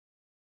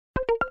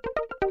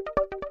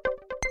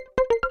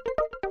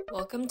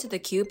Welcome to the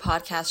Q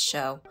Podcast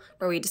Show,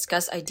 where we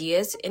discuss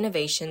ideas,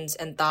 innovations,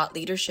 and thought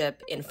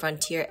leadership in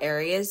frontier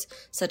areas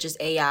such as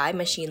AI,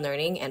 machine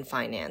learning, and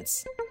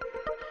finance.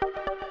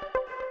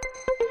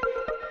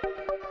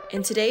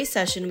 In today's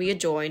session, we are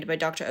joined by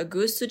Dr.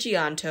 Auguste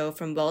Sugianto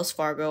from Wells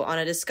Fargo on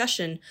a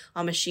discussion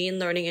on machine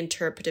learning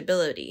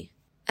interpretability.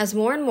 As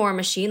more and more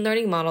machine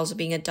learning models are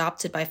being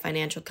adopted by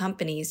financial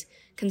companies,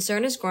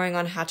 concern is growing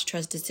on how to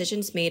trust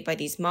decisions made by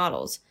these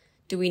models.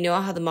 Do we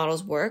know how the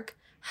models work?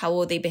 How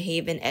will they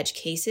behave in edge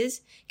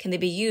cases? Can they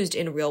be used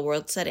in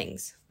real-world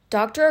settings?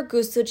 Dr.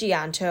 Auguste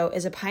Sugianto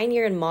is a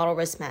pioneer in model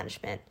risk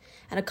management.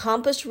 An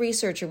accomplished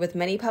researcher with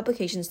many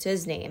publications to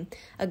his name,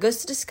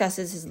 Auguste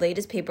discusses his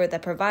latest paper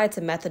that provides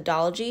a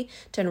methodology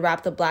to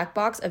unwrap the black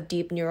box of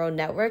deep neural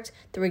networks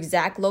through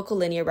exact local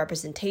linear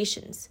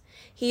representations.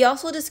 He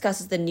also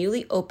discusses the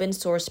newly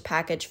open-sourced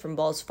package from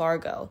Wells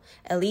Fargo,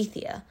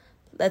 Alethea.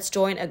 Let's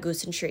join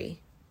Auguste and Sri.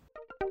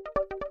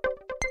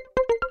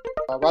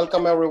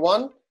 Welcome,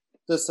 everyone.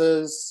 This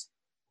is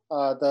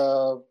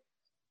the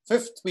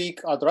fifth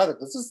week, or rather,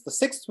 this is the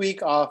sixth week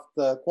of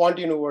the Quant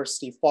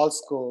University Fall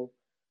School.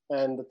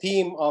 And the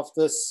theme of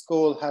this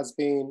school has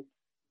been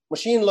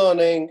machine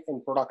learning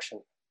in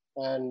production.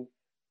 And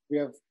we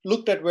have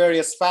looked at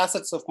various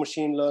facets of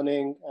machine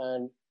learning,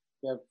 and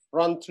we have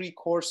run 3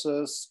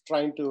 courses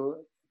trying to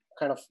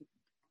kind of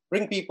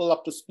bring people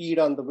up to speed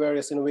on the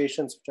various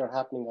innovations which are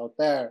happening out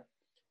there.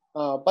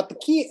 But the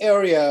key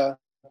area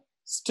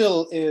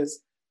still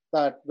is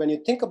that when you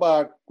think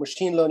about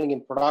machine learning in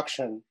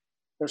production,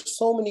 there's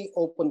so many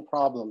open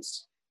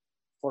problems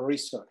for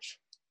research.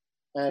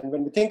 And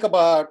when we think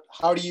about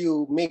how do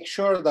you make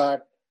sure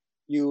that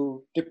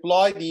you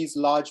deploy these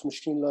large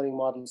machine learning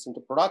models into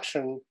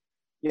production,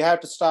 you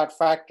have to start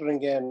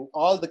factoring in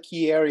all the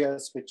key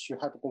areas which you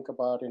have to think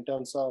about in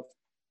terms of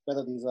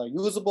whether these are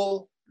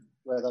usable,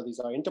 whether these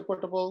are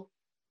interpretable.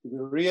 We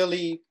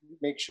really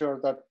make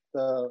sure that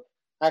the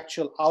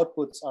actual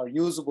outputs are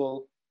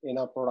usable in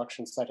a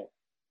production setting.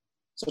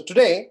 So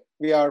today,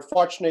 we are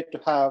fortunate to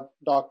have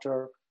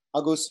Dr.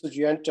 Auguste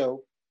Sugianto,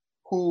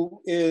 who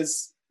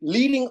is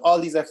leading all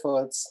these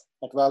efforts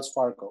at Wells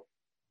Fargo.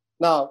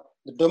 Now,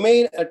 the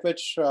domain at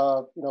which,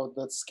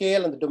 the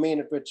scale and the domain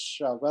at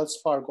which Wells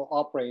Fargo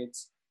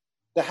operates,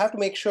 they have to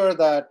make sure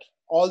that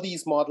all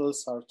these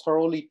models are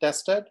thoroughly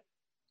tested,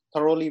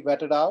 thoroughly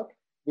vetted out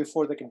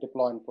before they can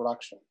deploy in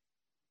production.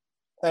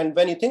 And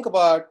when you think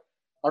about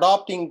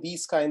adopting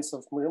these kinds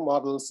of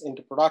models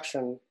into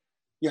production,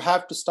 you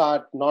have to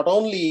start not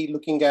only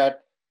looking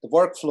at the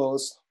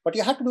workflows, but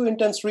you have to do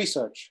intense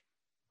research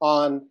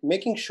on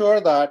making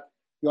sure that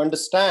you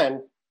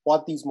understand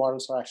what these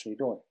models are actually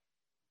doing.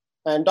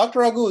 And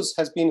Dr. Auguste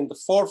has been in the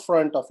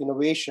forefront of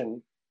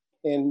innovation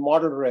in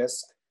model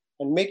risk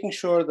and making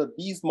sure that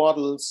these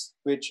models,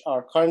 which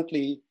are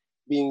currently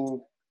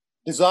being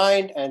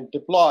designed and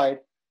deployed,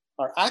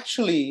 are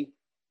actually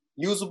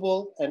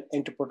usable and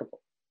interpretable.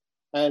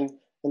 And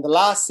in the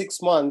last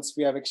 6 months,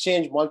 we have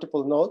exchanged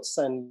multiple notes,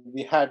 and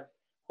we had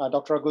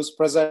Dr. Auguste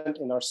present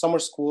in our summer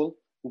school.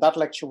 That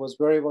lecture was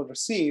very well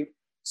received.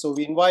 So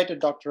we invited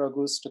Dr.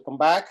 Auguste to come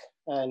back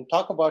and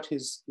talk about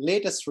his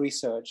latest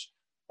research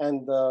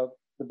and the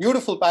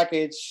beautiful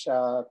package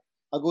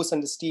Auguste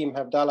and his team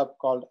have developed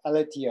called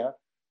Alethea.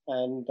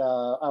 And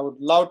I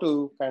would love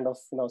to kind of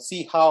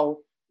see how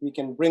we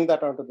can bring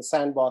that onto the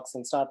sandbox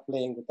and start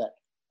playing with that.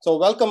 So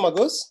welcome,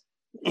 Auguste.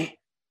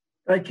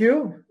 Thank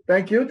you,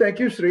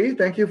 Sri.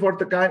 Thank you for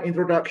the kind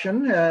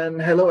introduction,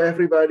 and hello,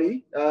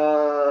 everybody.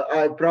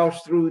 I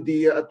browsed through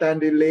the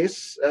attendee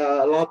list,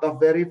 a lot of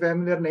very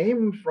familiar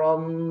names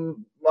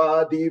from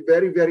the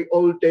very, very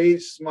old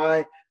days,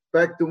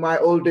 back to my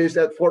old days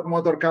at Ford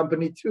Motor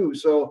Company too.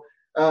 So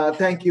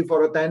thank you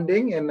for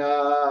attending, and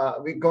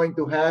we're going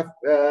to have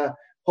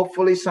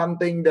hopefully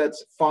something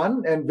that's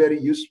fun and very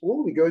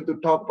useful. We're going to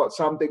talk about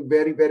something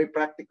very, very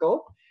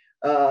practical.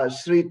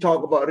 Sri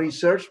talk about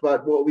research,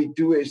 but what we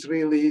do is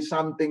really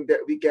something that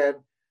we can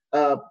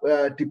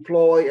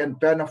deploy and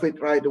benefit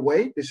right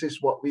away. This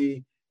is what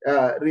we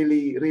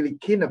really, really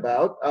keen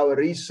about. Our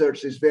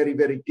research is very,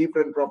 very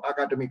different from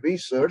academic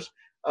research.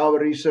 Our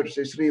research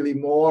is really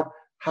more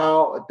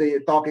how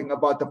they're talking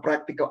about the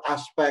practical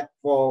aspect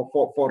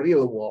for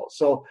real world.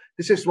 So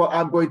this is what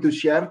I'm going to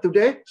share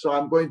today. So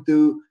I'm going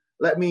to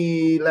let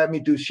me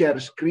do share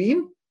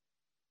screen.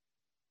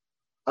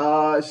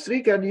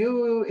 Sri, can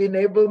you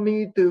enable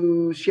me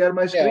to share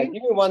my screen? Yeah,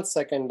 give me 1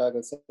 second,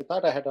 Douglas. I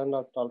thought I had done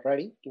that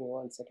already. Give me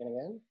 1 second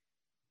again.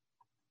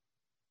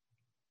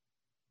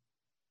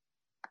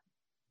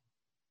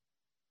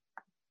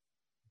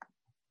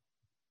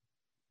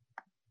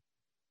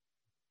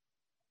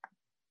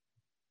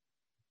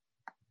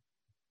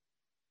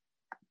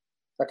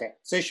 Okay,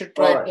 so you should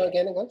try it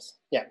again, Auguste.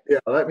 Yeah.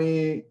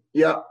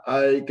 Yeah,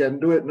 I can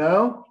do it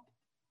now.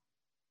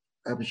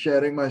 I'm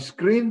sharing my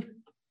screen.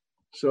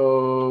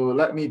 So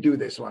let me do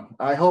this one.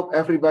 I hope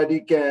everybody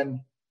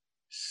can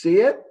see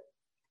it.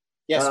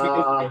 Yes, we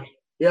can.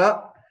 Yeah.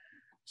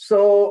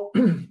 So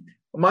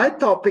my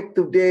topic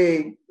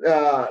today,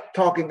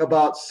 talking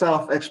about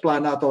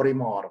self-explanatory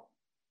model.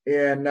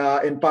 And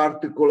in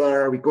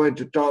particular, we're going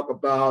to talk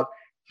about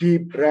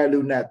deep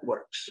ReLU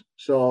networks.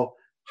 So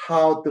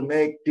how to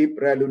make deep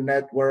ReLU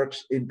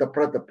networks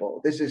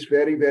interpretable. This is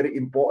very, very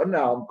important.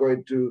 Now I'm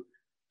going to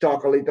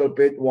talk a little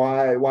bit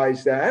why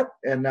is that.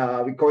 And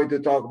we're going to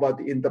talk about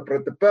the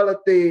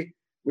interpretability.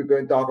 We're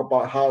going to talk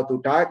about how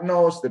to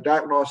diagnose the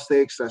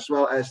diagnostics, as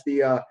well as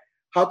the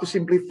how to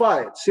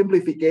simplify it.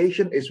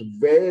 Simplification is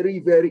very,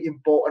 very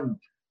important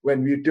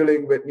when we're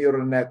dealing with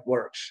neural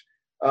networks.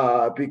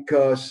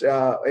 Because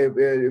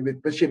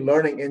with machine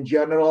learning in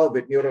general,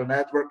 with neural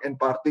network in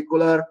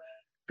particular,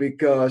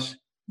 because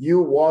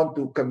you want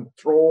to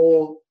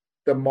control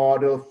the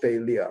model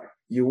failure.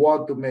 You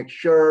want to make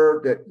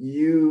sure that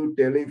you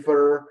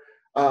deliver,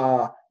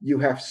 you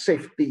have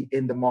safety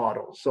in the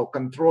model. So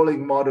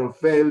controlling model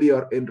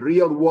failure in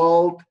real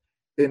world,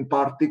 in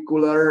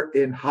particular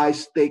in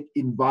high-stake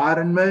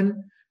environment,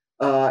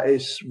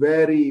 is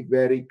very,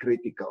 very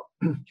critical.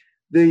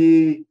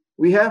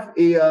 We have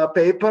a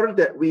paper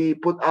that we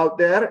put out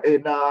there,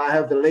 and I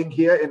have the link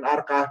here in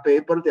arXiv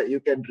paper that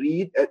you can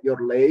read at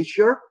your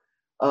leisure.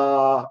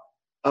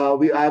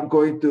 I'm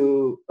going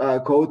to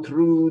go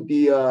through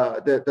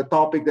the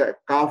topic that I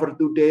covered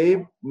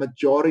today.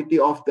 Majority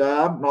of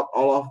them, not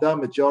all of them,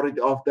 majority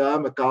of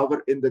them are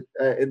covered in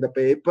the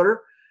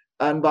paper.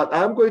 But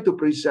I'm going to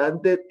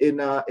present it in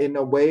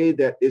a way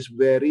that is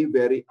very,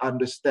 very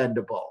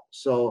understandable.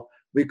 So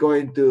we're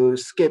going to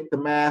skip the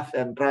math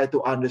and try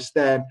to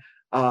understand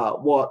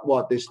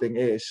what this thing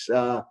is.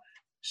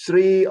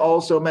 Sri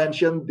also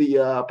mentioned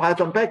the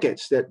Python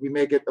package that we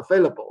make it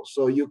available.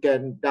 So you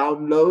can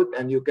download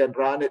and you can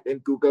run it in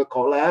Google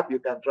Colab. You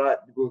can try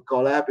Google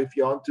Colab if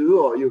you want to,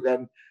 or you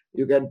can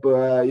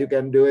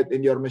do it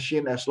in your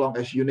machine as long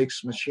as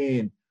Unix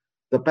machine.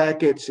 The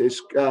package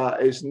is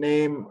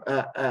named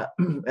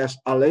as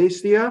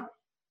Alesia,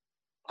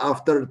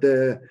 after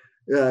the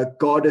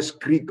goddess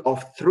Greek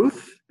of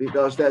truth,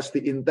 because that's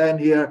the intent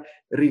here,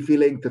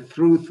 revealing the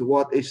truth,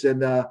 what is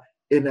in a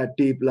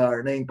deep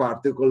learning,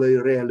 particularly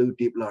ReLU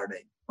deep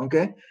learning.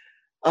 Okay,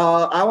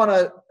 I want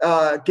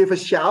to give a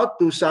shout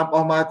to some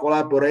of my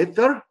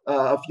collaborators,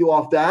 a few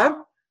of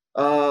them.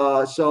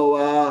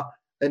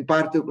 In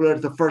particular,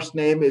 the first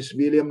name is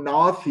William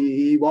North.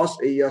 He was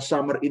a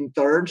summer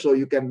intern, so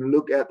you can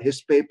look at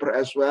his paper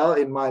as well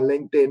in my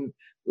LinkedIn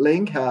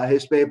link.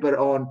 His paper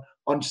on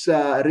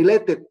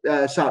related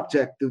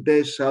subject to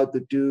this, how to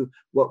do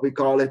what we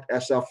call it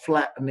as a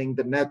flattening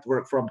the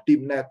network from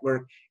deep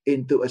network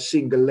into a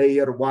single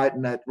layer wide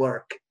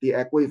network, the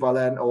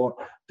equivalent, or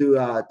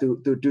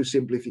to do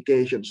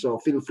simplification. So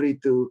feel free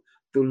to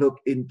look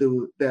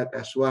into that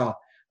as well.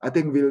 I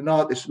think Will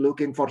Not is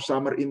looking for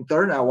summer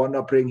intern. I want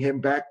to bring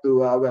him back to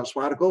Wells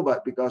Fargo,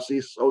 but because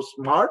he's so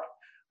smart,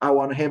 I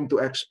want him to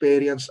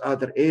experience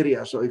other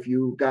areas. So if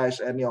you guys,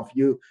 any of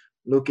you,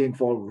 looking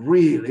for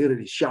really,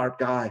 really sharp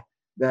guy,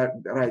 that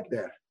right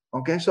there.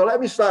 Okay, so let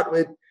me start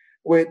with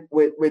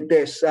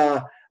this.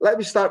 Let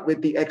me start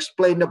with the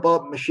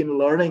explainable machine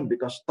learning,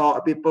 because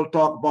people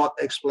talk about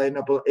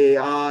explainable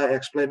AI,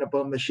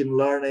 explainable machine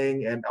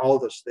learning, and all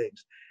those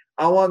things.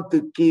 I want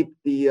to keep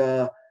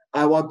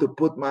I want to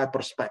put my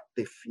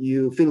perspective.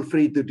 You feel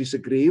free to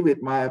disagree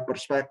with my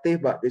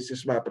perspective, but this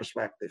is my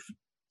perspective.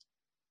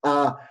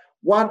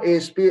 One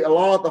is a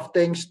lot of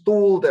things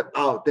tool that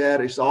out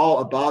there is all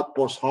about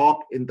post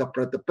hoc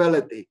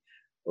interpretability.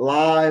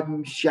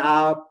 LIME,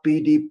 SHAP,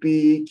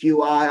 PDP,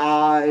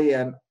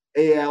 QII, and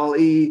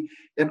ALE,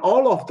 and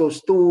all of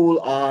those tools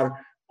are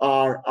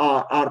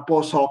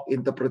post hoc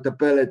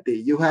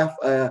interpretability. You have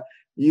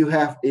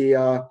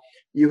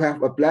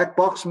a black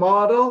box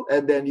model,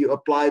 and then you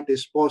apply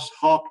this post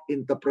hoc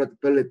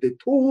interpretability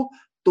tool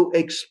to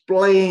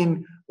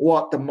explain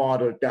what the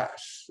model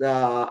does.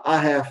 I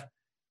have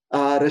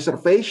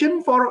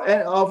reservation for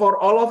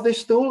all of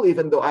this tool,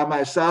 even though I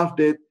myself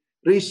did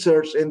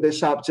research in this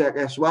subject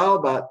as well,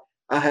 but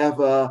I have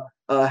a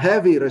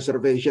heavy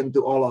reservation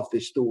to all of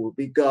this tool,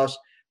 because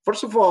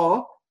first of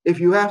all, if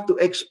you have to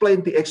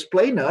explain the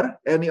explainer,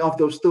 any of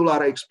those tools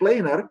are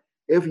explainer.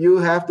 If you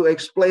have to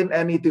explain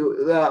any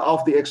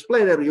of the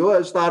explainer, you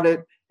have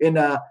started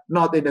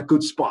not in a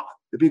good spot,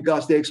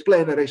 because the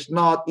explainer is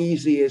not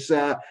easy,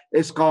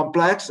 it's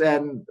complex,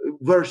 and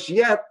worse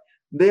yet,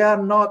 they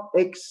are not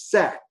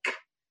exact.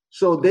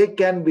 So they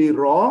can be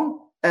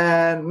wrong,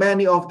 and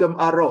many of them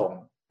are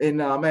wrong in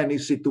many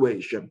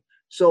situations.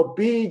 So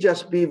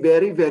just be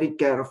very, very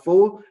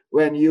careful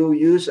when you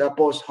use a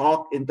post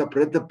hoc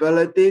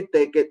interpretability.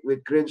 Take it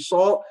with grain of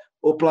salt,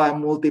 apply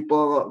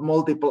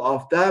multiple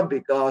of them,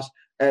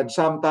 and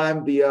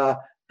sometimes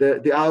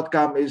the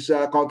outcome is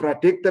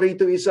contradictory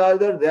to each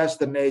other. That's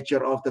the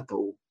nature of the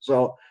tool.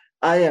 So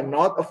I am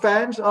not a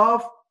fan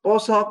of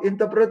post hoc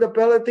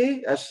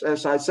interpretability,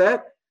 as I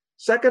said.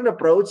 Second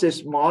approach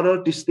is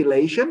model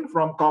distillation.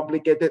 From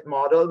complicated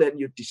model, then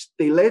you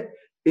distill it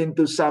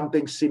into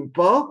something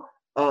simple.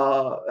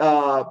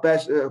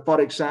 For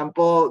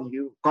example,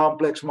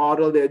 complex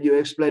model, that you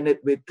explain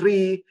it with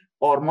tree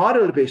or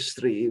model-based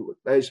tree.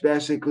 It's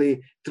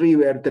basically tree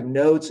where the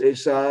nodes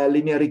is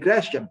linear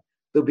regression.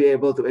 to be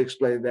able to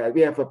explain that.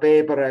 We have a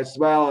paper as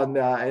well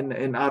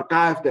in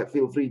archive that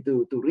feel free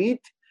to read.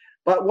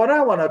 But what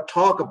I want to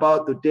talk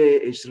about today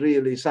is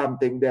really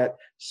something that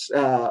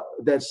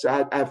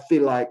I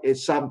feel like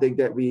is something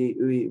that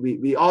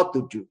we ought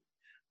to do,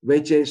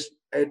 which is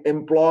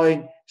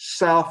employing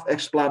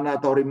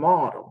self-explanatory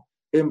model,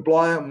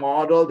 employ a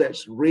model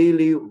that's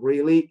really,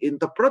 really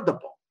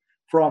interpretable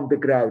from the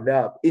ground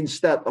up,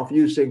 instead of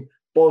using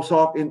post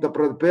hoc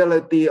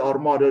interpretability or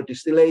model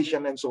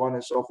distillation and so on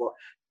and so forth.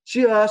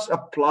 Just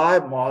apply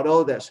a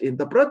model that's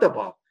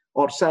interpretable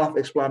or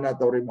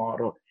self-explanatory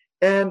model.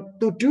 And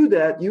to do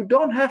that, you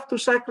don't have to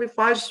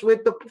sacrifice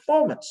with the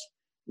performance.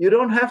 You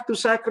don't have to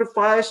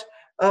sacrifice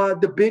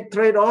the big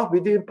trade-off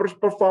between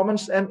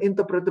performance and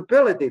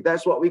interpretability.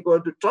 That's what we're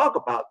going to talk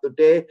about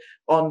today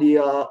on the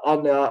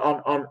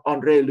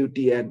on ReLU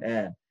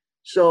DNN.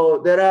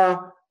 So there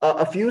are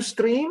a few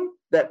streams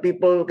that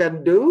people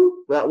can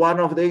do. But one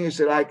of them is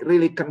like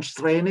really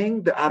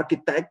constraining the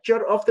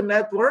architecture of the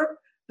network.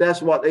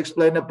 That's what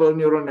explainable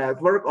neural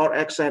network or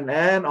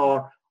XNN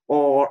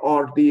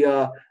or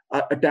the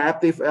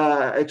adaptive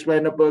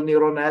explainable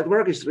neural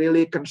network is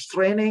really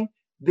constraining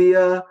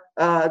the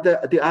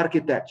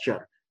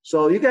architecture.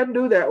 So you can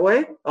do that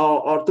way.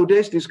 Or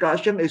today's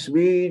discussion is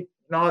we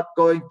not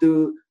going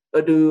to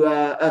do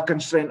a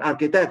constrained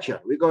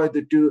architecture. We're going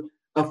to do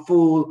a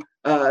full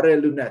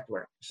ReLU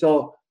network.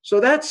 So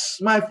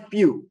that's my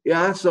view.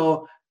 Yeah.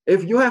 So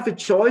if you have a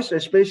choice,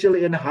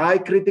 especially in high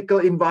critical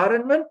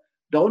environment,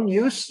 don't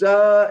use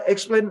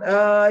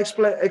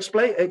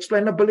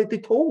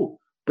explainability tool.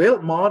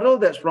 Build model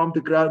that's from the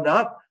ground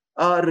up,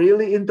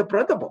 really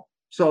interpretable.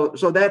 So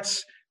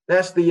that's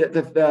the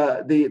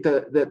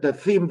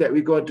theme that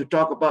we're going to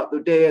talk about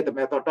today, the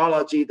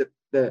methodology,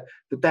 the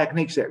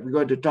techniques that we're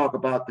going to talk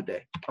about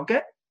today.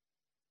 Okay.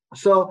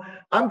 So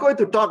I'm going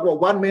to talk about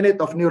 1 minute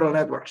of neural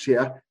networks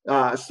here,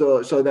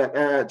 so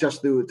that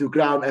just to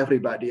ground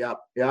everybody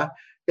up. Yeah.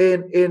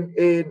 In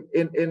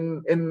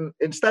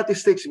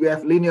statistics, we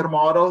have linear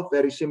model,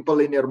 very simple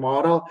linear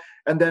model,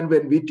 and then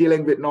when we're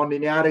dealing with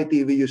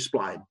nonlinearity, we use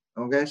spline.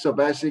 Okay, so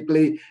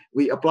basically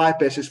we apply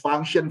basis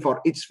function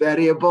for each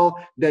variable.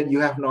 Then you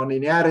have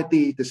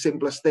nonlinearity. The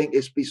simplest thing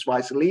is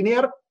piecewise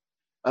linear.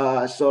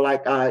 So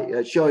like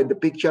I show in the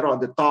picture on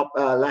the top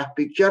left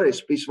picture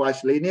is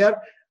piecewise linear.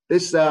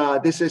 This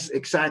is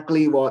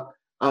exactly what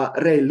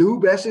ReLU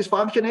basis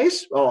function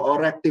is,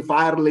 or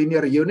rectifier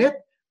linear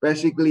unit.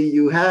 Basically,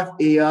 you have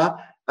a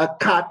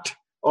cut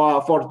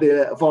for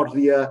the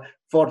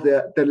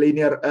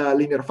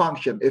linear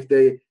function. If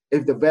the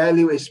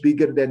value is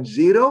bigger than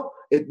 0,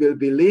 it will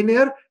be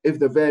linear. If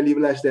the value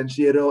less than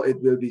 0,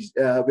 it will be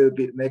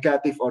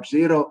negative, or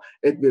 0,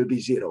 it will be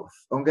 0.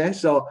 Okay,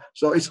 so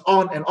it's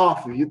on and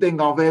off. If you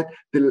think of it,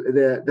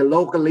 the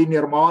local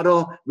linear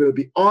model will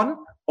be on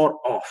or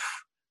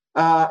off.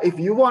 If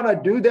you want to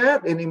do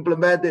that and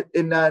implement it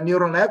in a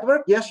neural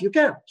network, yes, you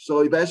can.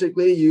 So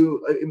basically,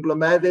 you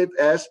implement it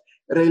as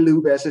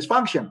ReLU basis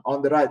function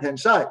on the right-hand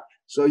side.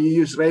 So you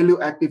use ReLU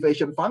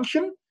activation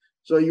function.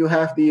 So you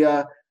have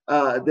the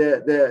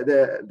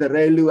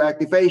ReLU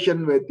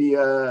activation with the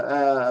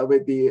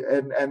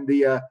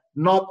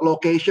NOT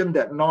location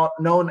that not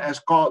known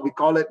as we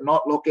call it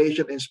NOT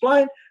location in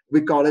spline.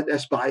 We call it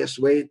as bias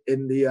weight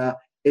in the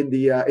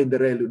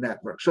ReLU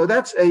network. So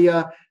that's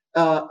a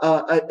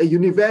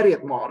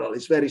univariate model.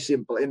 Is very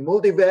simple. In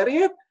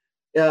multivariate,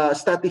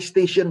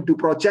 statistician do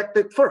project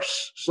it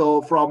first.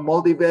 So from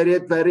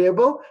multivariate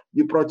variable,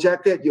 you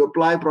project it, you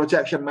apply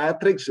projection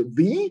matrix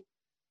V,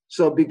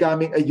 so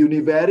becoming a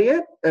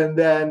univariate, and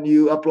then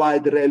you apply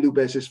the ReLU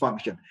basis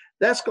function.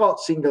 That's called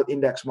single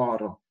index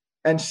model.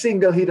 And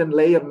single hidden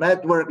layer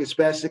network is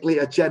basically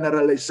a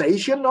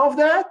generalization of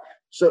that.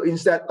 So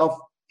instead of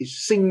a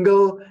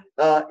single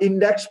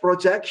index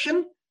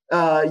projection,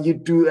 you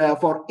do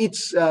for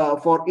each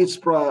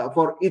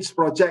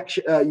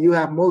projection, you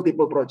have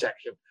multiple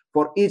projection.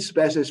 For each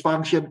basis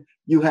function,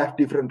 you have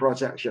different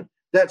projection.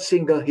 That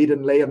single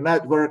hidden layer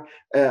network,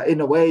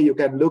 in a way, you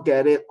can look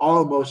at it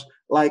almost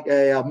like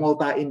a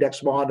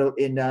multi-index model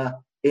in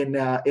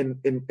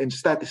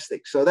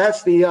statistics. So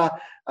that's the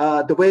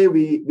way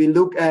we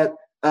look at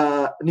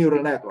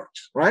neural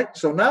networks, right?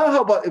 So now,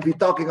 how about if we're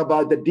talking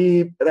about the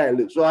deep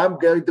ReLU? So I'm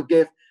going to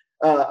give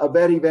a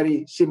very,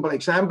 very simple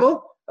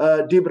example.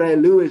 Deep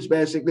ReLU is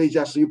basically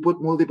just you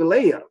put multiple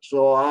layers.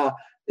 So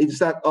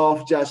instead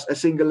of just a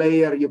single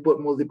layer, you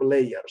put multiple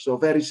layers. So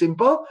very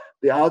simple.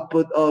 The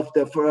output of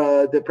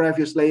the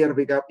previous layer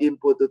become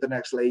input to the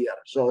next layer.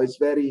 So it's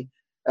very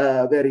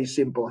very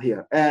simple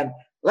here. And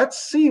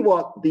let's see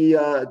what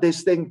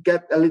this thing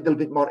get a little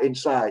bit more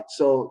insight.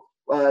 So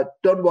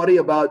don't worry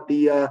about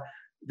the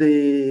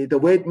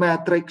weight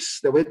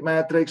matrix,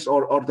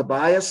 or the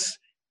bias.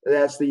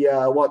 That's the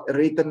what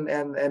written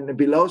and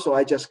below. So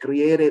I just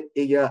created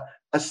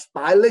a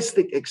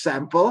stylistic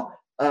example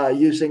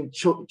using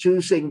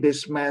choosing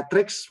this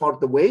matrix for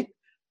the weight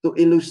to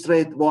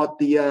illustrate what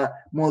the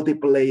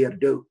multiple layer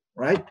do,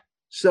 right?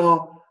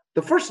 So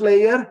the first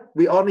layer,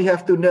 we only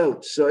have 2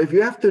 nodes. So if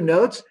you have 2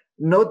 nodes,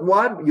 node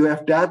 1, you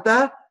have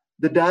data.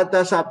 the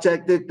data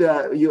subjected,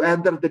 you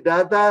enter the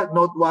data,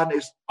 node 1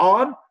 is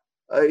on.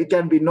 It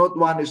can be node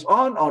 1 is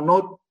on, or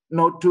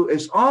node 2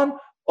 is on,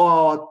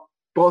 or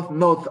both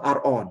nodes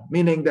are on.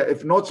 Meaning that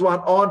if nodes 1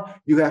 on,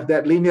 you have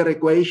that linear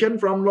equation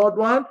from node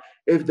 1.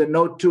 If the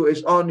node 2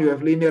 is on, you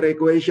have linear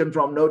equation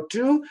from node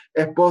 2.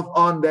 If both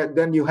on,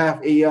 then you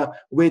have a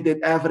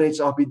weighted average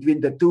of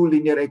between the two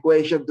linear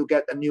equations to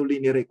get a new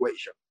linear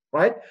equation,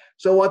 right?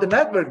 So what the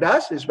network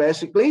does is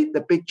basically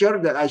the picture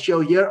that I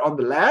show here on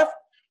the left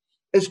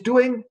is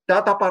doing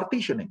data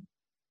partitioning.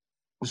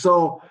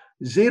 So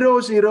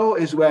 0, 0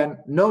 is when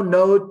no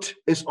node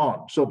is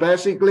on. So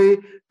basically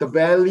the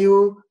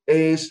value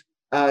is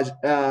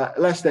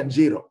less than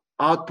 0.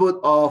 Output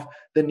of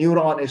the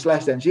neuron is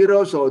less than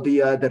 0, so the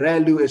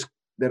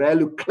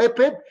ReLU clip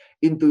it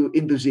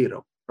into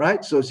 0,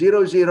 right? So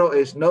 0, 0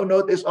 is no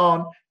node is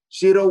on.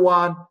 0,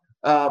 1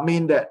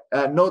 mean that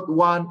node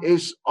 1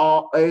 is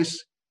off,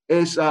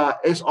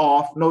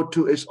 node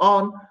 2 is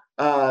on.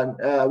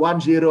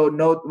 1, 0,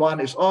 node 1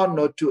 is on,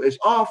 node 2 is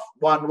off.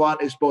 1, 1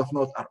 is both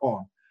nodes are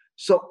on.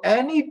 So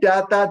any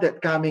data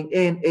that coming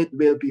in, it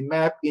will be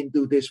mapped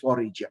into this for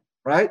region,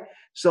 right?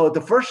 So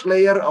the first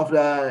layer of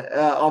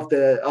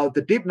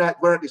the deep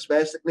network is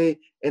basically,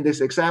 in this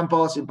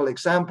example, simple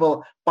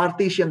example,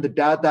 partition the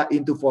data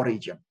into for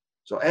region.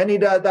 So any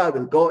data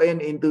will go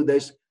into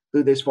this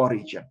for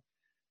region,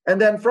 and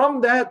then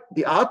from that,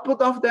 the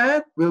output of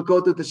that will go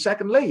to the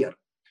second layer.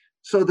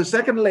 So the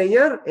second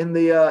layer in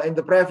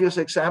the previous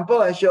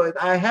example, I showed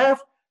I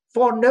have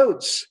 4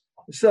 nodes.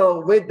 So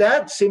with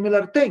that,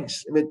 similar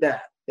things with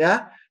that,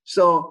 yeah.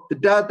 So the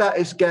data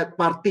is get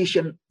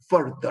partitioned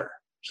further.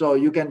 So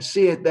you can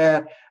see it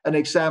there, an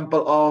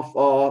example of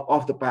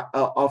the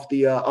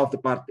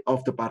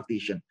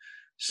partition.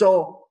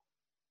 So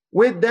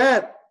with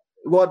that,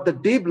 what the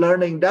deep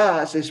learning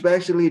does is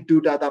basically do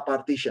data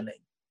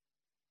partitioning.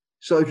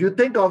 So if you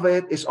think of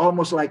it, it's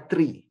almost like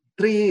tree.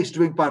 Tree is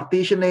doing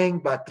partitioning,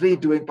 but tree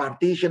doing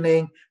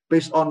partitioning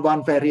based on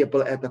one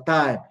variable at a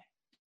time.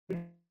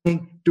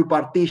 To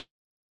partition,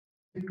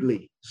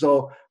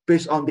 so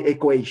based on the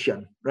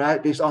equation,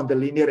 right? Based on the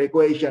linear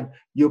equation,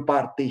 you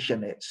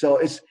partition it. So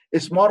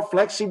it's more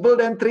flexible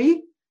than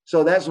tree.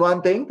 So that's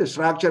one thing. The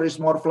structure is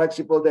more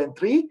flexible than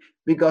tree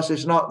because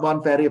it's not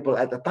one variable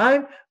at a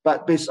time,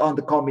 but based on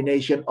the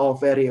combination of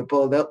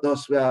variable.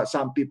 Those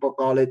some people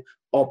call it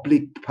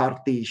oblique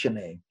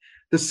partitioning.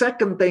 The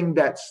second thing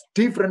that's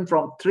different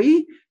from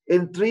tree,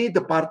 in tree,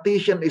 the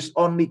partition is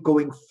only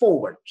going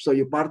forward. So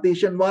you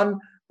partition one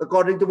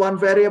according to one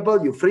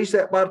variable, you freeze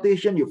that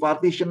partition, you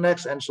partition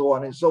next, and so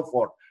on and so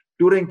forth.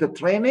 During the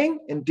training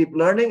in deep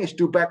learning is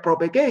to back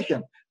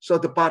propagation. So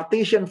the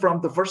partition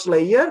from the first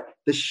layer,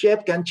 the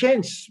shape can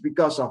change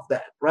because of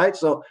that, right?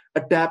 So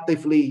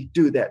adaptively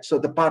do that. So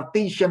the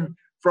partition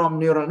from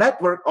neural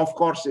network, of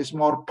course, is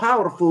more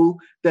powerful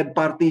than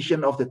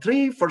partition of the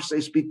tree. First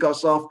is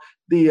because of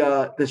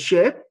the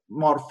shape,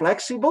 more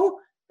flexible,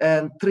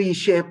 and tree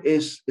shape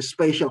is a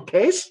special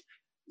case.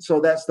 So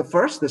that's the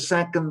first. The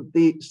second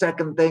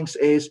thing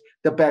is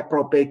the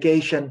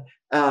backpropagation,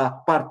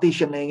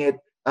 partitioning it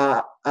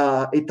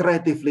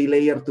iteratively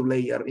layer to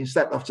layer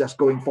instead of just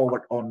going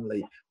forward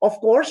only. Of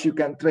course, you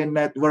can train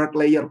network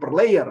layer per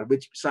layer,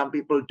 which some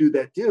people do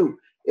that too.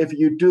 If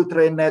you do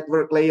train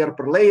network layer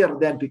per layer,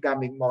 then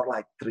becoming more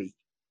like tree.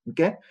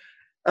 Okay.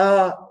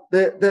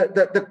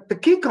 The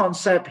key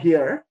concept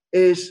here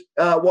is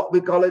what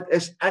we call it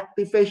as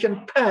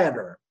activation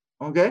pattern.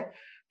 Okay.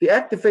 The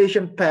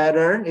activation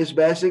pattern is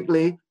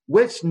basically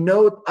which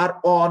node are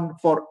on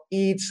for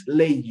each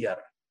layer.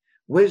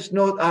 Which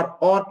node are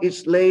on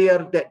each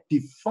layer that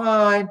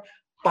define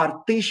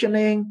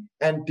partitioning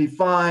and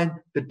define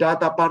the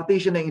data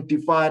partitioning and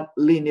define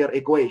linear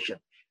equation.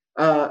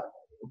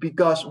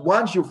 Because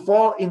once you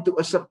fall into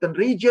a certain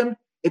region,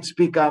 it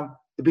become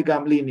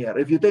linear.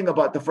 If you think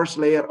about the first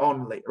layer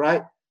only,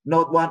 right?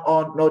 Node 1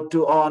 on, node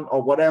 2 on,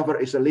 or whatever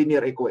is a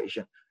linear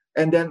equation.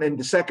 And then in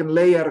the second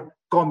layer,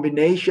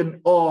 combination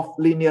of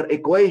linear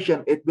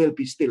equation, it will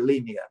be still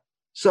linear.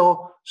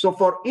 So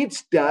for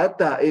each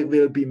data, it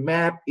will be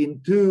mapped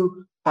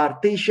into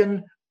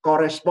partition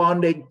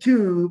corresponding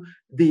to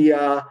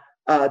the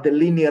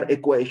linear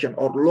equation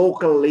or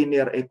local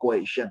linear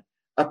equation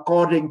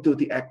according to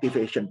the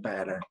activation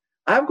pattern.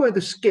 I'm going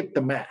to skip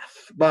the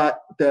math, but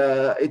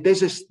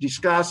this is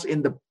discussed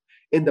in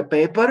the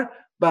paper.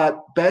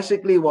 But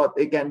basically what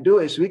we can do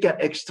is we can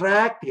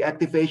extract the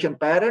activation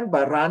pattern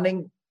by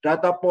running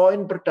data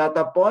point per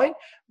data point.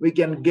 We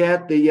can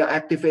get the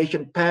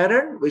activation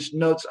pattern, which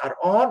nodes are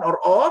on or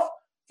off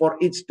for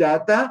each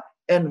data.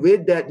 And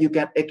with that, you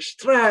can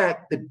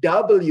extract the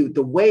W,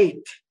 the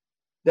weight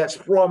that's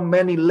from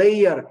many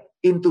layer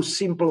into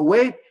simple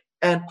weight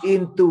and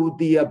into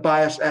the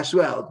bias as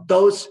well.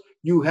 Those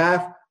you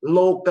have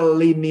local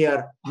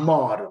linear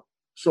model.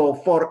 So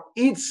for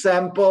each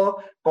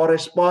sample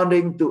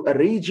corresponding to a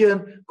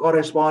region,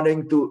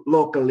 corresponding to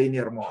local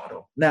linear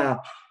model.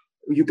 Now,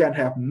 You can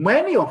have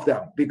many of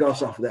them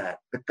because of that.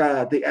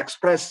 The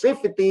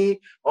expressivity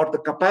or the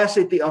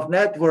capacity of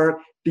network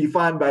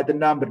defined by the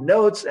number of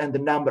nodes and the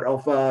number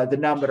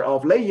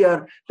of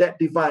layer that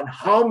define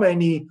how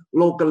many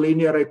local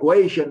linear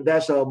equation.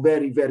 That's a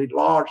very, very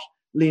large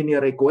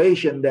linear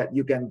equation that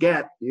you can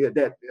get,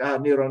 that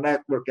neural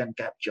network can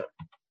capture.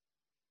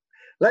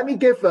 Let me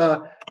give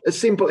a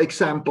simple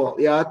example,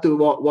 to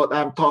what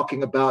I'm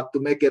talking about,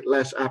 to make it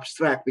less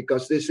abstract,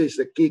 because this is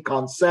the key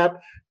concept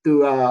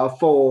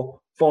for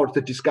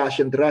the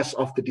discussion, the rest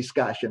of the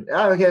discussion.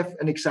 I have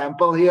an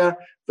example here,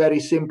 very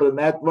simple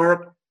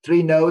network,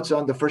 3 nodes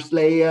on the first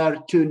layer,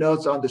 2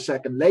 nodes on the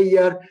second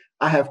layer.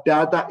 I have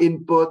data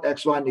input,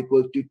 x1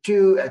 equal to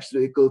 2,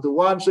 x2 equal to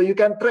 1, so you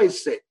can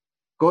trace it.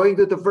 Going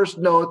to the first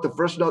node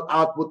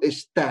output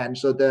is 10,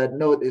 so the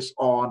node is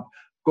on.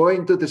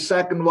 Going to the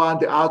second one,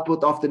 the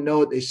output of the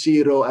node is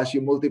 0. As you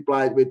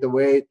multiply it with the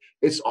weight,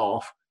 it's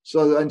off.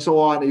 So, and so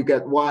on, you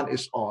get 1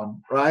 is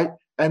on, right?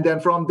 And then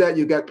from that,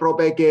 you get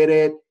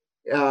propagated.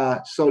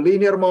 So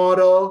linear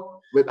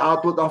model with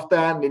output of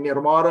 10,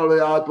 linear model with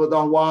output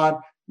of 1,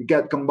 you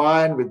get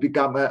combined, it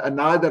become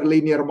another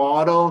linear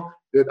model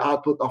with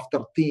output of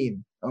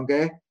 13,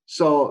 okay?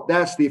 So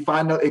that's the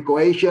final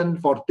equation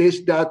for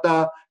this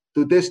data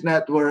to this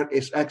network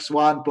is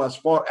x1 plus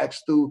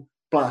 4x2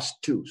 plus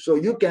 2. So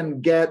you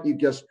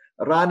just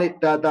run it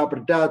data per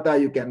data,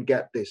 you can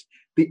get this.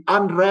 The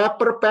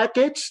unwrapper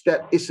package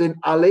that is in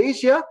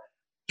Alexia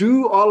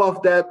do all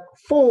of that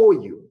for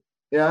you.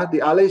 Yeah, the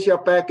Alexia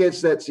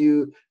package that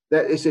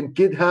is in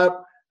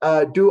GitHub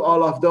do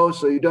all of those,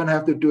 so you don't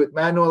have to do it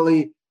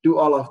manually, do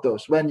all of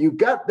those. When you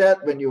got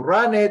that, when you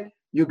run it,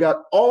 you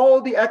got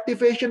all the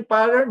activation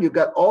pattern, you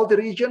got all the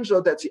regions,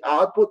 so that's the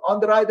output on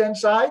the right-hand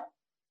side.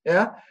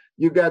 Yeah.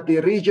 You got the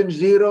region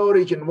 0,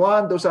 region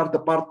 1. Those are the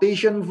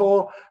partition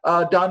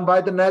done by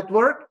the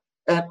network.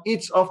 And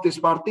each of this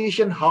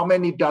partition, how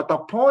many data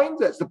points,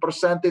 that's the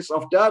percentage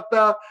of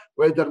data,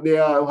 whether they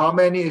are, how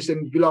many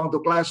belong to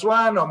class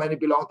 1, how many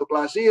belong to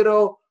class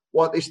 0,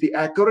 what is the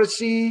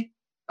accuracy,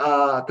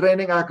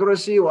 training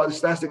accuracy, what is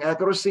testing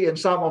accuracy, and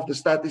some of the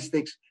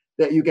statistics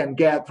that you can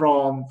get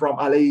from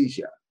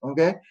Alexia.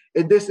 Okay.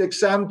 In this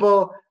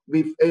example,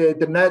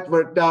 the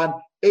network done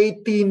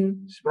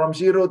 18 from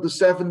 0 to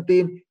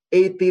 17.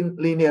 18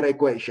 linear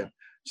equation.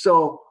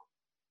 So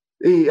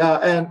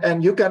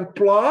and you can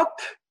plot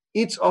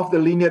each of the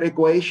linear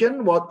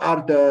equation, what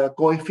are the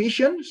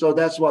coefficients. So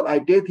that's what I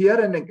did here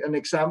in an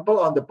example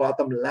on the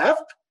bottom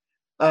left,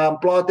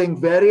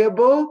 plotting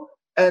variable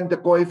and the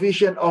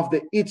coefficient of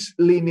each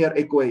linear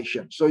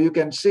equation. So you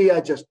can see I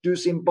just do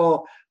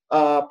simple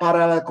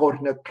parallel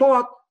coordinate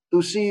plot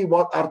to see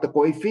what are the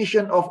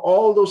coefficient of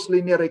all those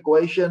linear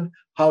equations,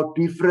 how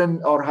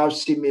different or how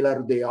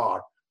similar they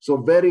are. So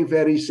very,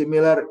 very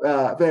similar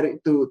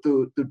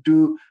to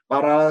do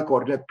parallel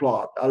coordinate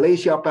plot.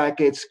 Alexia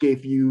package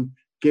gave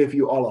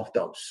you all of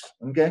those.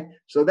 Okay,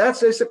 so that's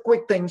just a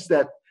quick things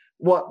that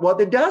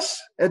what it does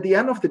at the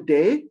end of the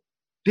day.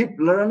 Deep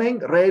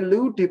learning,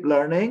 ReLU deep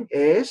learning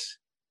is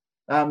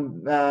I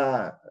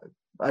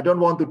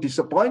don't want to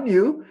disappoint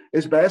you.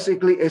 It's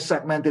basically a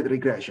segmented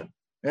regression.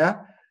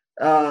 Yeah.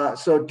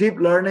 So deep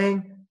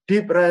learning,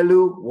 deep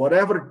ReLU,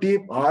 whatever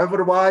deep,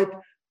 however wide.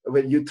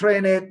 When you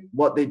train it,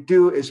 what they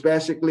do is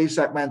basically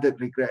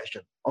segmented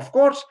regression. Of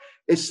course,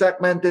 it's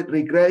segmented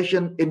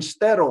regression in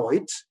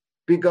steroids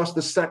because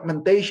the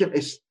segmentation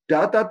is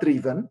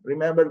data-driven.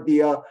 Remember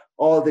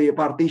all the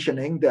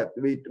partitioning that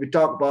we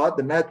talked about,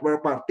 the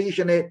network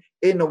partition it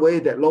in a way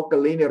that local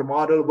linear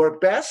model work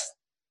best.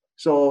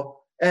 So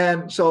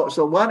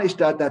one is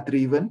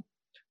data-driven.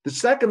 The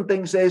second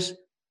thing is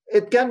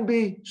it can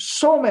be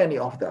so many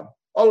of them.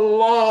 A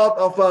lot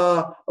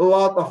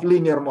of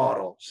linear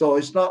model. So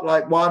it's not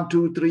like 1,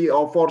 2, 3,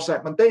 or 4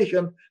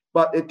 segmentation,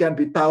 but it can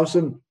be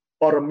 1,000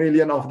 or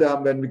 1,000,000 of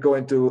them when we're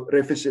going to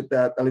revisit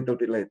that a little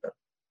bit later.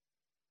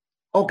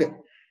 Okay,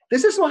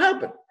 this is what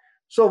happened.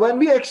 So when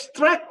we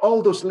extract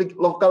all those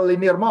local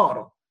linear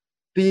model,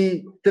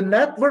 the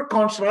network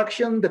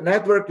construction, the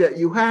network that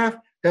you have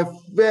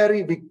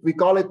we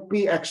call it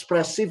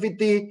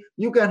P-expressivity.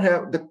 You can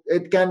have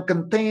it can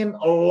contain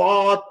a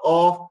lot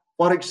of.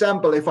 For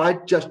example, if I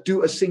just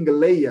do a single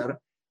layer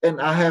and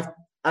I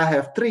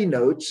have 3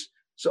 nodes,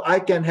 so I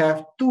can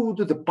have 2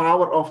 to the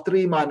power of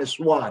 3 minus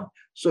 1.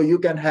 So you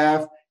can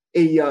have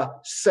a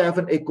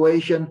 7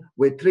 equation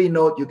with 3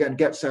 nodes, you can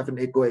get 7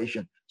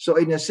 equation. So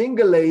in a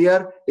single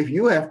layer, if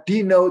you have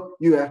D node,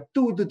 you have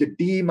 2 to the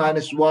D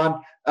minus 1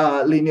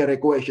 linear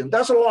equation.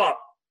 That's a lot,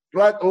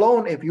 let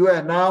alone if you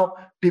have now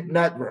deep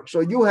network. So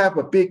you have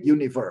a big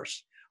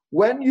universe.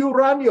 When you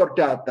run your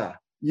data,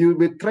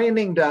 with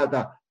training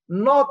data,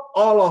 not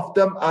all of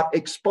them are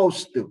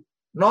exposed to.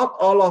 Not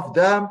all of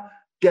them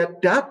get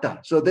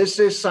data. So this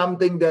is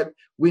something that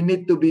we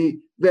need to be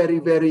very,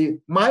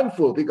 very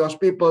mindful because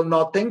people are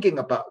not thinking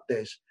about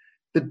this.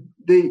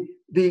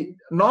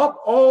 Not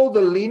all the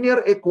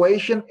linear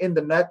equation in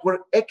the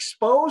network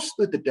exposed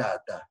to the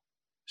data.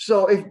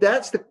 So if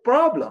that's the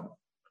problem,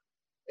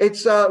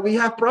 we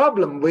have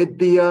problem with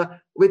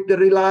the with the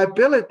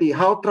reliability,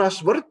 how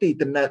trustworthy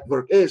the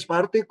network is,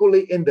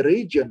 particularly in the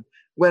region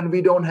when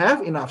we don't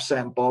have enough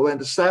sample, when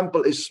the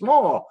sample is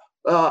small,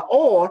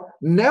 or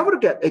never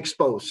get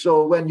exposed.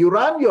 So when you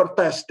run your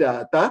test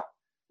data,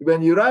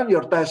 when you run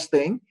your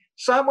testing,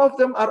 some of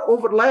them are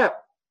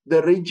overlapped.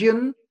 The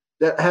region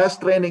that has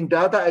training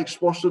data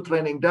exposed to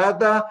training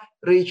data,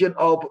 region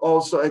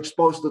also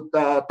exposed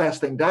to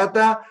testing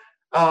data,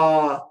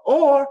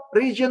 or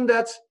region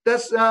that's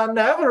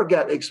never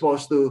get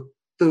exposed to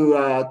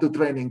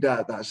training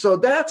data. So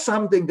that's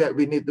something that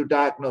we need to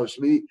diagnose.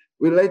 We're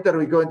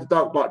going to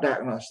talk about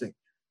diagnostic.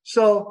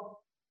 So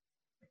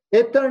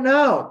it turned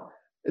out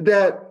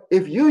that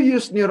if you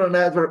use neural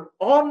network,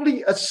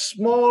 only a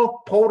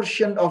small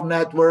portion of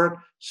network,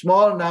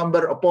 small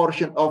number, a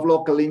portion of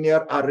local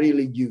linear are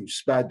really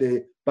used by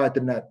the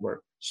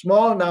network.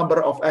 Small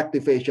number of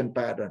activation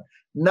pattern.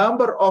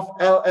 Number of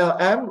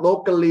LLM,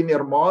 local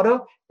linear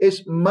model,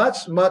 is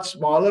much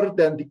smaller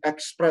than the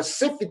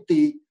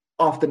expressivity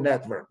of the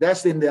network.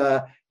 That's in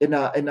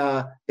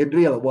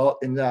real world,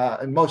 in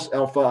most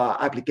of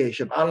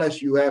application.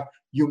 Unless you have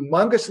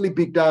humongously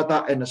big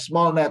data and a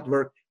small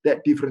network,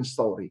 that different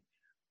story.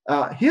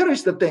 Here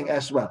is the thing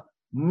as well.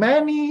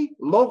 Many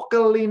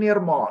local linear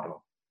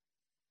model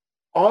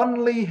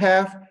only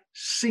have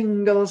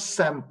single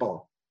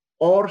sample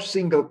or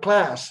single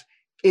class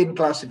in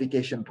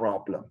classification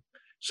problem.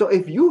 So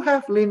if you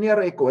have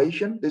linear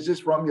equation, this is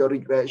from your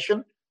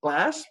regression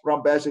class,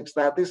 from basic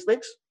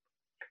statistics.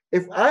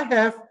 If I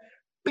have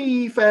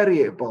P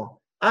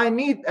variable, I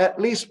need at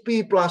least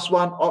P plus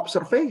 1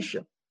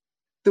 observation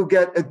to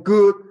get a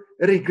good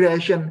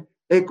regression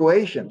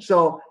equation.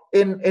 So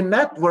in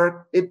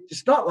network,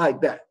 it's not like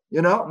that.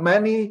 You know,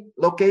 many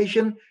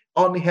location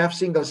only have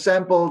single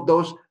sample,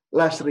 those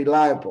less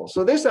reliable.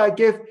 So this, I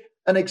give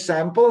an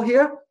example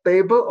here,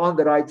 table on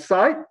the right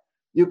side.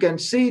 You can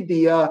see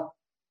the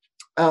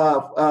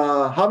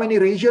how many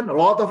region, a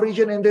lot of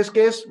region in this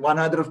case,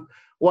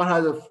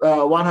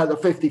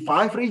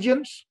 155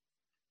 regions.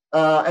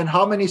 And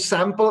how many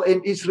sample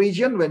in each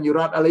region. When you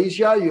run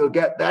ALASIA, you'll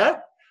get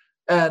that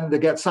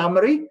and get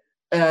summary.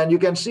 And you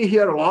can see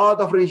here a lot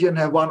of region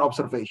have one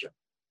observation.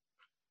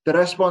 The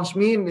response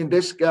mean in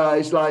this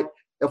is like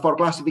for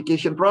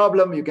classification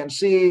problem, you can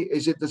see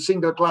is it a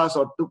single class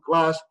or two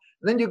class.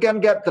 And then you can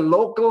get the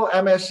local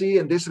MSE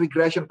in this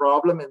regression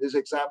problem in this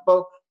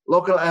example,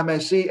 local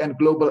MSE and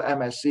global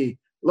MSE.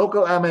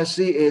 Local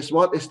MSE is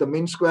what is the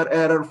mean square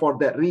error for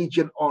that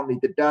region, only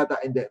the data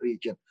in that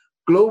region.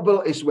 Global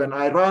is when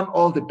I run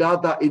all the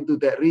data into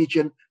that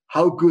region,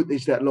 how good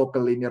is that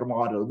local linear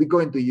model? We're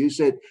going to use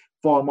it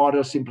for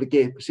model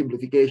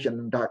simplification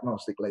and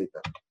diagnostic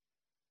later.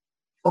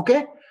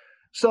 Okay,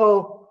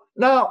 so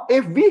now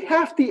if we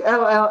have the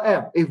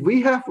LLM, if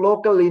we have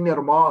local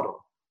linear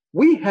model,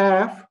 we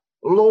have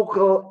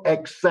local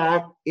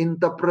exact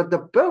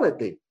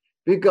interpretability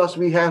because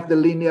we have the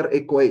linear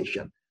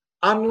equation.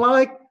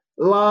 Unlike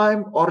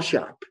LIME or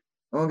SHAP,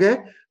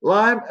 okay?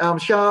 LIME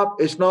and SHAP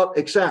is not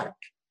exact.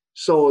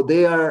 So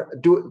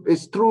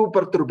it's through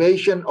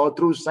perturbation or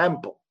through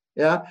sample.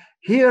 Yeah.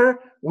 Here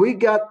we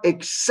got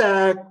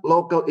exact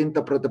local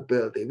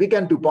interpretability. We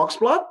can do box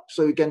plot,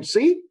 so you can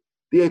see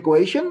the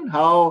equation,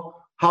 how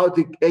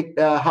the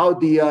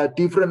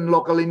different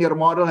local linear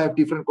model have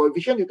different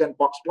coefficient. You can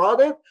box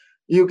plot it.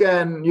 You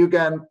can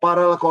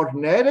parallel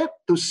coordinate it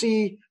to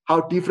see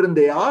how different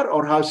they are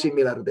or how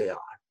similar they are.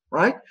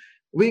 Right.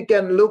 We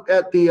can look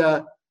at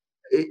the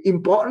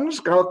importance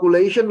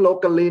calculation,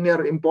 local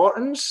linear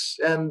importance,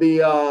 and we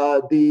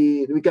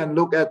can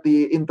look at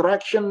the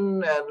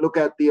interaction and look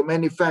at the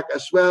many fact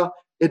as well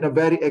in a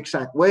very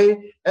exact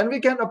way, and we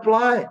can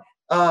apply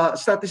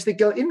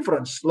statistical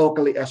inference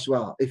locally as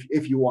well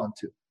if you want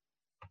to.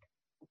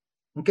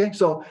 Okay,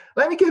 so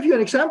let me give you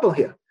an example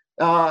here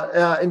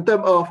in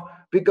terms of,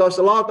 because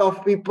a lot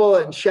of people,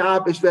 and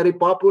SHAP is very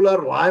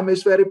popular, LIME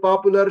is very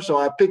popular, so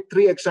I picked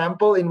 3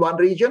 examples in one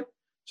region.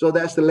 So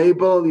that's the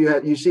label.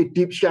 You see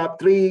Deep SHAP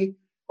 3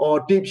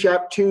 or Deep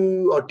SHAP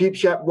 2 or Deep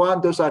SHAP 1.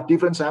 Those are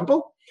different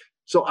sample.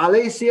 So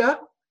ALASIA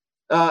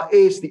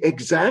is the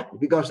exact,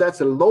 because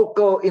that's a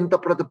local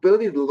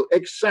interpretability, the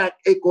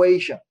exact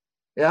equation.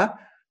 Yeah.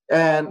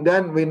 And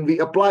then when we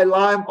apply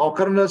LIME or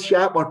kernel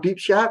SHAP or Deep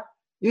SHAP,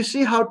 you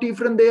see how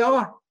different they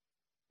are.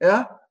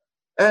 Yeah.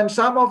 And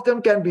some of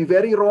them can be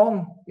very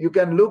wrong. You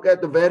can look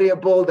at the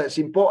variable that's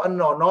important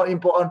or not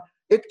important.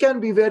 It can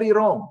be very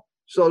wrong.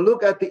 So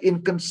look at the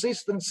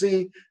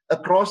inconsistency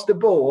across the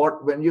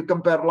board when you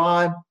compare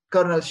LIME,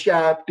 kernel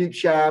SHAP, Deep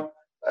SHAP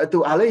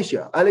to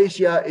ALASIA.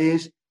 ALASIA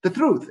is the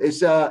truth.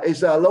 It's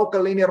a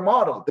local linear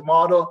model. The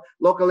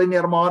local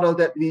linear model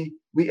that we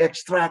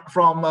extract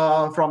from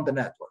the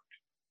network.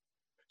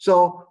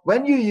 So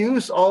when you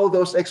use all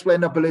those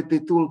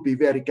explainability tools, be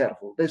very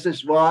careful. This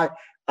is why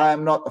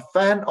I'm not a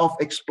fan of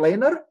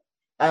explainer.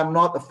 I'm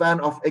not a fan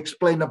of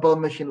explainable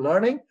machine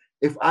learning.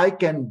 If I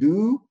can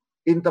do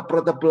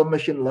interpretable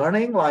machine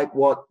learning, like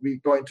what we're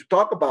going to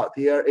talk about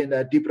here in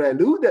a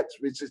DeepReLU,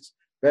 which is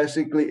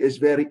basically is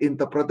very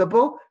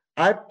interpretable,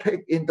 I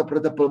pick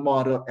interpretable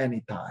model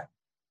anytime.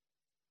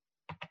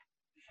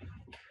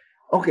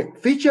 Okay,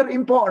 feature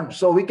important.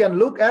 So we can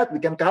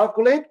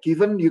calculate,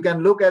 given you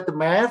can look at the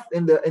math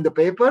in the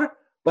paper,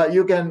 but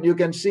you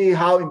can see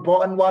how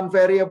important one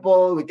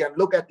variable. We can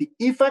look at the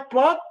effect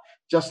plot,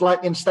 just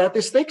like in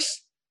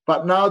statistics,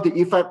 but now the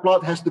effect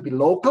plot has to be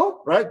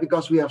local, right?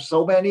 Because we have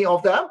so many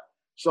of them.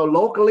 So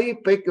locally,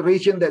 pick a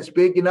region that's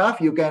big enough.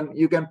 You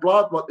can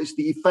plot what is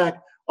the effect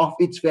of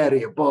each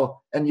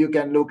variable, and you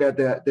can look at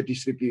the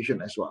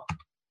distribution as well.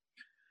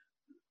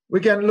 We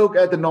can look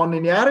at the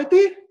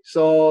nonlinearity.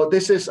 So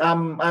this is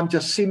I'm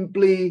just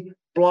simply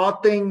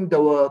plotting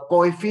the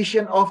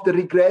coefficient of the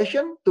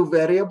regression to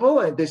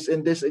variable. And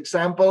in this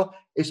example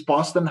is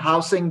Boston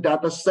housing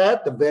data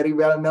set, the very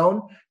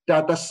well-known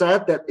data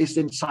set that is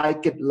in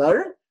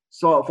scikit-learn.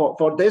 So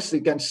for this,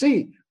 you can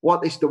see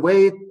what is the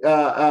weight,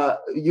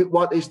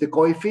 what is the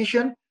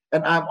coefficient,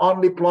 and I'm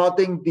only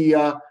plotting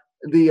the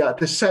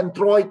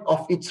centroid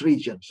of each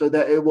region so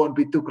that it won't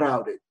be too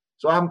crowded.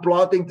 So I'm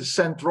plotting the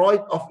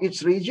centroid of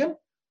each region,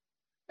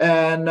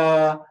 and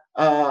the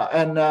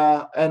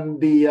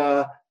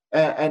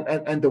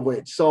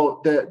weight.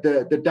 So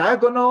the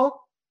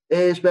diagonal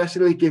is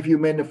basically give you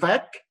min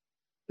effect.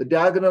 The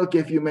diagonal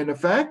give you min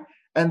effect,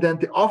 and then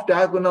the off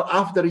diagonal,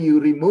 after you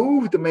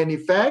remove the min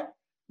effect,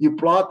 you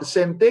plot the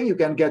same thing. You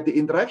can get the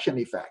interaction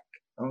effect.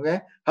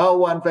 Okay, how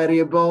one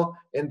variable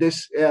in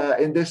this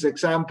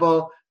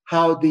example,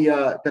 how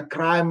the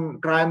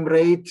crime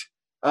rate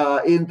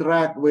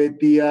interact with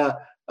the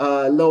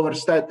lower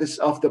status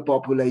of the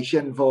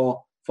population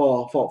for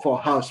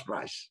house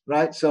price,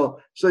 right? So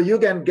you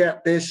can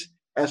get this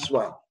as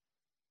well.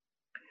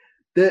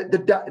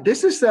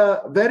 This is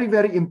very,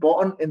 very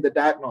important in the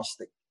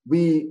diagnostic.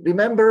 We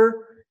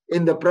remember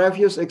in the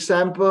previous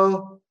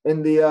example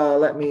in the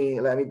let me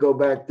go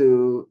back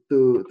to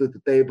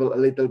the table a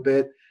little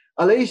bit.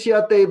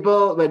 Alicia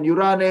table, when you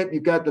run it, you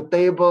get the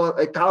table,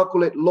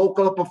 calculate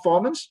local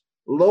performance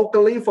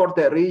locally for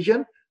that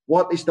region.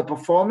 What is the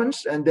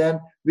performance? And then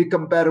we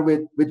compare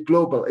with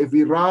global. If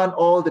we run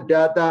all the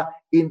data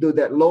into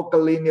that local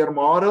linear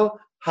model,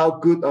 how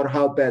good or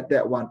how bad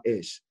that one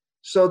is.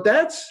 So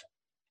that's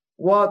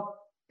what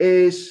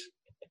is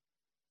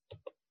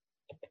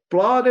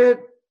plotted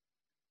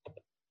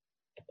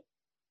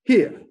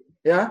here.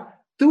 Yeah,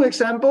 two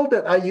examples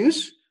that I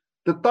use.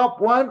 The top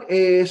one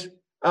is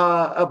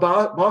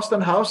about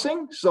Boston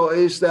housing. So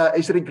it's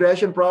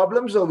regression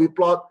problem. So we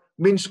plot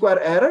mean square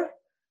error.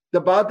 The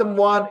bottom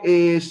one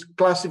is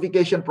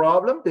classification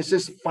problem. This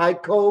is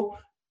FICO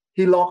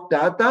HELOC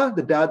data,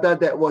 the data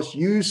that was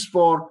used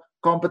for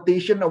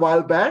competition a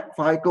while back.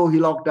 FICO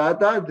HELOC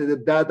data, the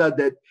data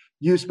that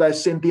used by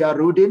Cynthia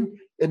Rudin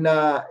in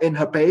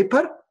her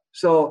paper.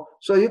 So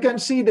you can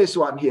see this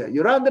one here.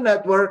 You run the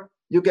network,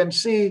 you can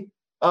see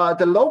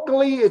the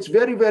locally it's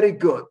very, very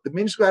good. The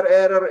mean square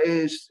error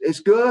is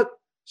good.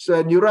 So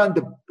when you run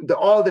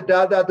all the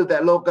data to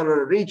that local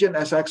region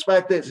as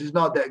expected, it's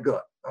not that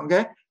good.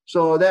 Okay.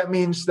 So that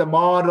means the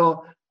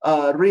model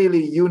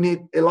really you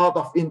need a lot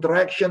of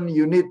interaction.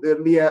 You need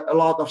really a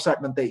lot of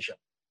segmentation.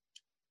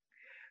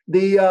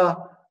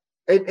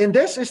 And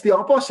this is the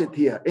opposite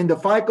here in the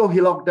FICO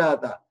HELOC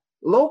data.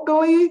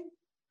 Locally,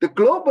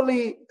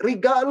 globally,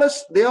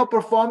 regardless, they are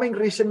performing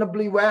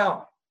reasonably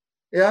well.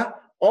 Yeah,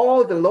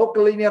 all the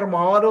local linear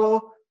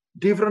model,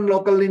 different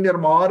local linear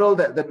model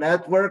that the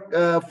network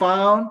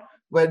found.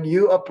 When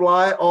you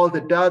apply all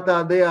the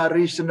data, they are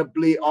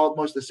reasonably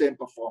almost the same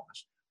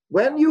performance.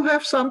 When you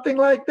have something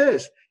like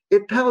this,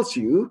 it tells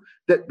you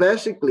that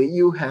basically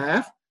you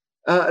have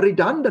a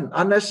redundant,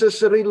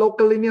 unnecessary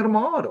local linear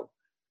model.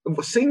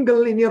 A single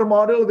linear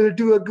model will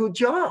do a good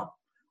job,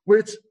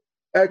 which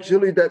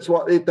actually that's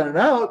what it turned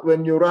out.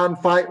 When you run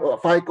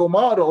FICO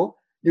model,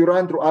 you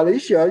run through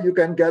Alicia, you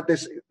can get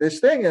this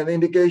thing, an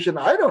indication,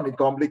 I don't need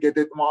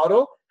complicated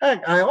model.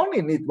 Heck, I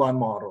only need one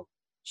model.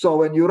 So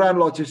when you run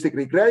logistic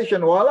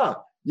regression, voila,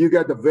 you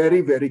get a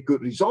very, very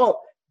good result.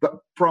 But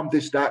from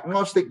this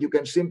diagnostic, you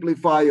can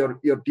simplify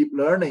your deep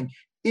learning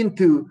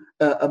into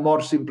a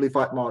more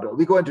simplified model.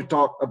 We're going to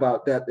talk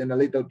about that in a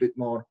little bit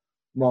more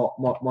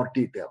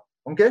detail.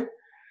 Okay.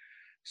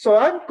 So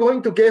I'm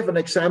going to give an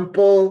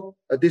example.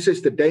 This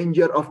is the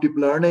danger of deep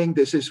learning.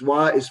 This is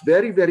why it's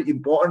very, very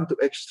important to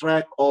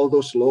extract all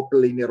those local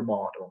linear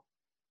models.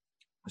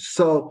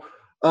 So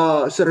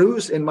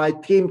Sarus and my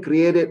team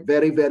created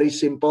very, very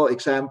simple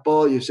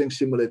example using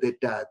simulated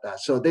data.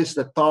 So this is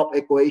the top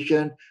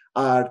equation,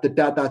 the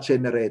data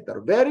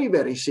generator. Very,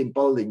 very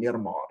simple linear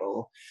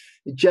model.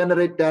 You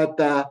generate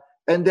data,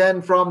 and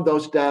then from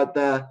those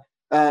data,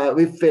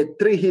 we fit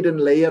 3 hidden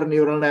layer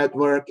neural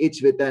network,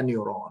 each with a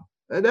neuron.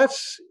 And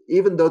that's,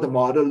 even though the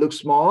model looks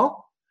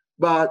small,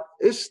 but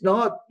it's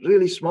not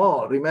really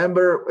small.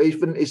 Remember,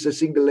 even it's a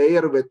single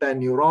layer with 10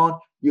 neuron,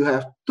 you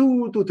have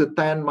 2 to the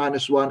 10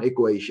 minus 1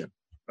 equation,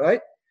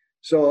 right?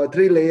 So a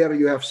 3 layer,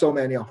 you have so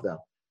many of them.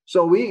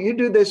 So you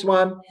do this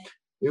one,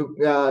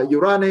 you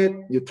run it,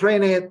 you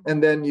train it,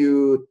 and then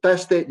you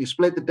test it, you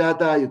split the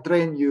data, you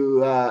train,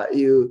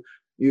 you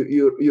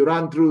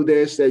run through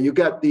this, you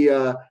get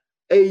the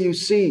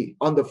AUC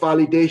on the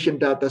validation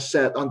data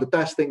set, on the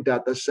testing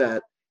data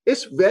set.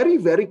 it's very,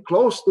 very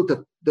close to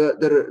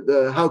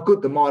the how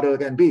good the model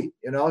can be.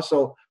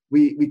 So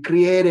we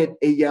created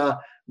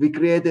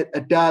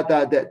a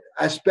data that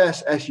as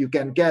best as you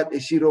can get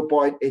is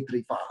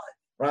 0.835,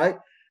 right?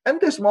 And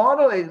this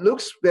model, it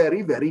looks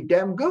very, very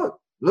damn good.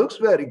 Looks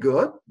very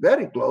good,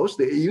 very close.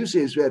 The AUC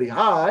is very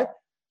high.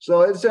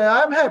 So it's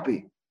I'm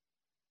happy.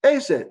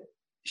 Is it?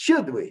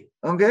 Should we?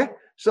 Okay.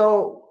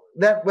 So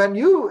that when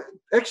you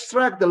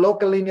extract the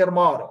local linear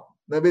model,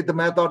 with the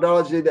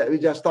methodology that we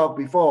just talked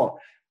before,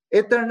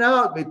 it turned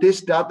out with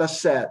this data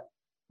set,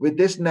 with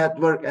this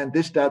network and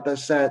this data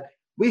set,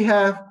 we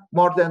have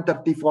more than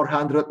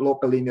 3,400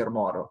 local linear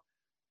model,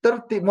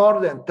 more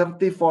than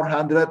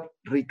 3,400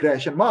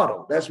 regression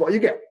model. That's what you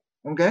get.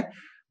 Okay.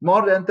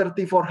 More than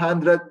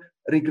 3,400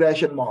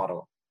 regression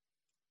model.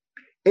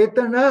 It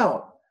turned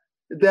out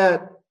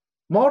that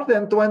more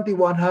than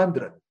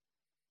 2,100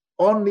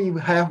 only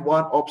have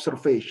one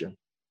observation.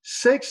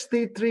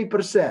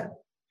 63%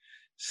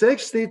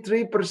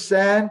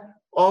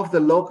 of the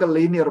local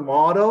linear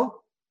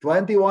model,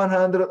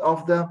 2,100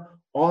 of them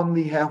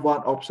only have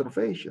one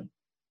observation.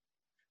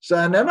 So,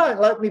 and then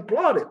let me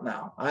plot it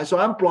now. So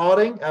I'm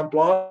plotting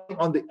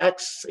on the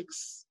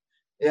x6,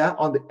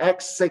 on the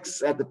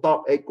x6 at the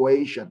top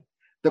equation.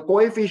 The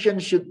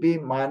coefficient should be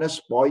minus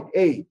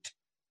 0.8.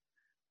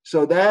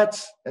 So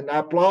that's, and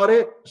I plot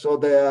it. So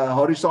the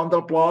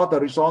horizontal plot, the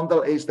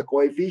horizontal is the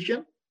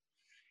coefficient.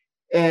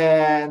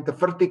 And the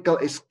vertical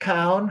is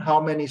count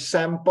how many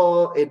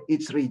sample in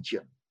each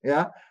region.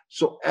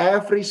 So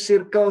every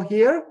circle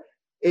here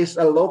is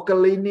a local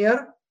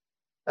linear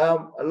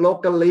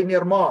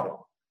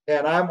model.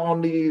 And I'm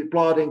only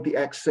plotting the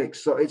x6.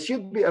 So it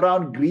should be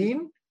around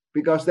green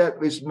because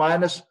that is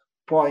minus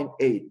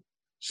 0.8.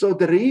 So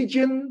the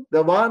region,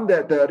 the one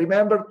that,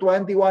 remember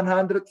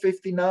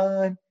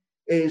 2,159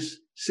 is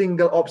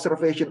single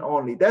observation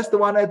only. That's the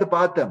one at the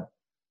bottom.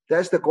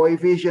 That's the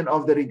coefficient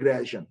of the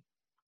regression.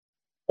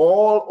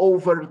 All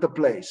over the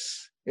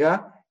place.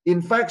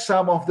 In fact,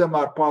 some of them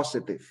are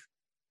positive.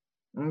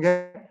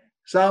 Okay?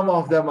 Some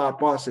of them are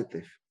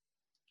positive.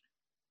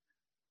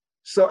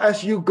 So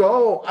as you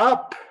go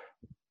up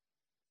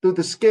to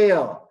the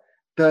scale,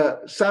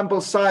 the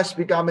sample size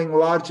becoming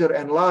larger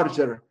and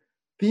larger,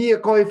 the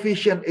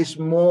coefficient is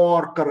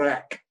more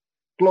correct,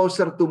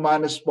 closer to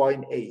minus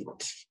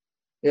 0.8.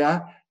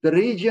 The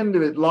region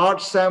with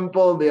large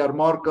sample, they are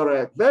more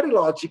correct. Very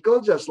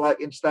logical, just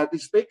like in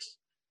statistics.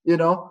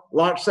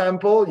 Large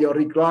sample, your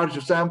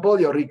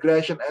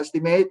regression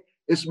estimate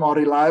is more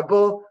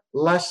reliable.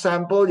 Less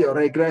sample, your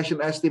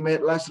regression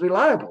estimate less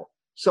reliable.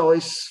 So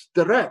it's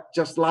direct,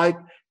 just like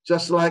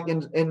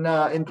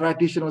in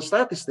traditional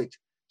statistics.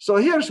 So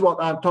here's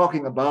what I'm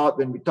talking about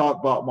when we talk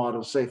about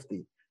model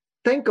safety.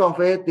 Think of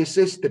it, this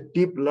is the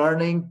deep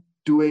learning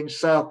doing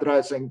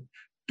self-driving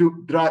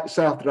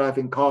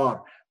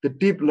car, the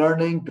deep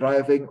learning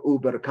driving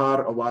Uber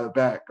car a while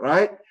back,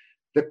 right?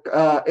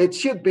 It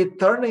should be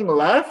turning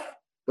left,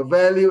 the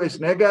value is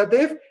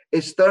negative.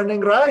 It's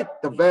turning right,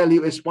 the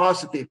value is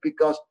positive,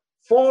 because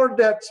for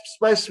that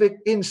specific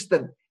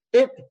instant,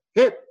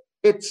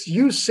 it's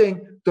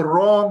using the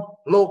wrong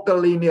local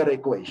linear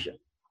equation.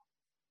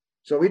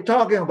 So we're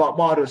talking about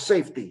model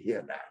safety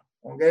here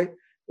now, okay?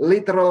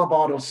 Literal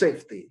model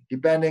safety,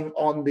 depending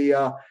on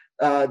the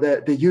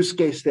use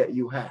case that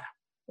you have,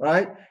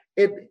 right?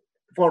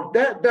 For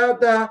that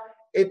data,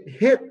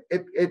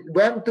 it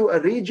went to a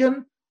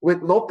region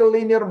with local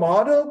linear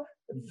model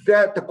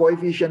that the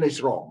coefficient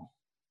is wrong.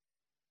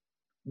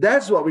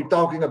 That's what we're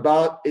talking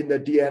about in the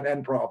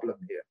DNN problem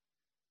here.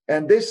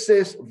 And this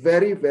is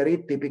very, very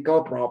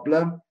typical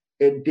problem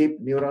in deep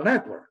neural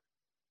network.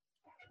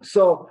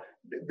 So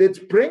let's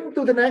bring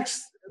to the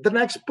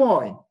next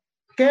point.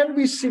 Can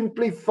we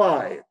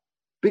simplify it?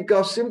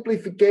 Because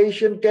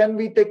simplification, can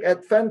we take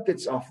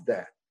advantage of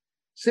that?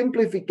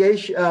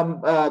 Simplification,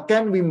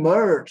 can we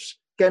merge?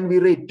 Can we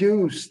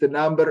reduce the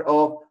number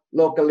of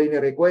local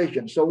linear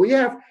equations? So we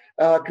have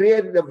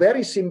created a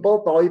very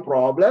simple toy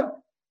problem,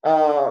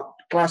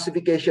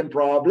 classification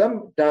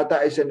problem.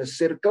 Data is in a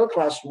circle.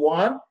 Class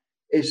 1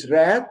 is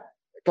red.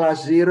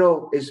 Class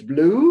 0 is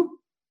blue.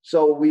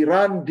 So we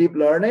run deep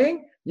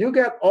learning. You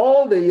get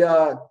all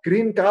the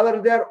green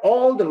color there,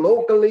 all the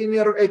local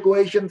linear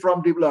equation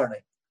from deep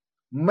learning.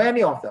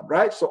 Many of them,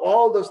 right? So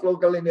all those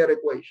local linear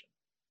equations.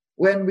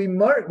 When we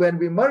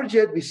merge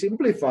it, we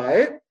simplify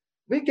it,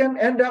 we can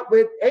end up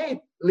with 8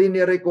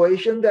 linear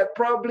equations that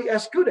probably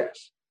as good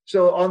as.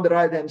 So on the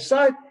right-hand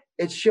side,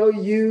 it shows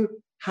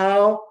you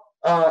how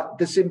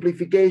the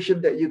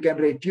simplification that you can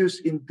reduce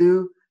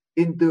into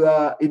 8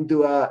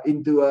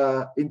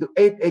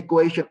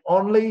 equations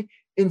only,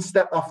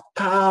 instead of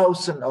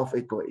 1,000 of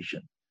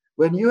equation.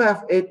 When you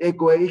have 8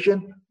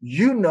 equation,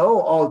 you know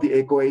all the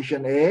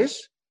equation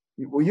is,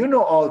 you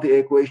know all the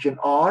equation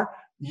are,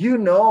 you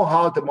know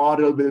how the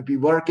model will be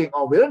working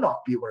or will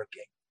not be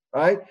working,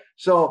 right?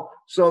 So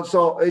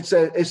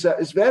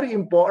it's very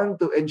important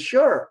to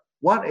ensure.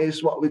 One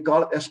is what we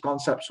call it as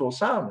conceptual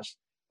soundness.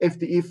 If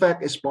the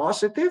effect is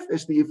positive,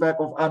 is the effect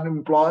of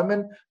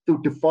unemployment to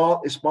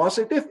default is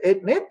positive,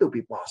 it needs to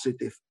be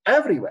positive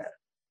everywhere.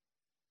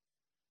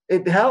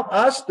 It helps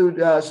us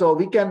to, so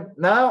we can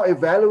now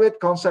evaluate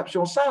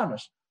conceptual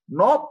soundness,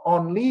 not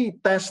only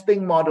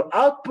testing model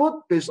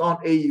output based on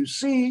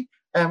AUC,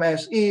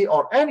 MSE,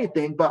 or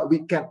anything, but we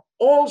can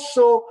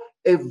also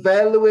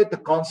evaluate the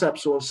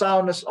conceptual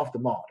soundness of the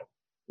model,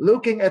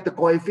 looking at the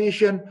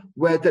coefficient,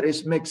 whether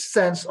it makes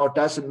sense or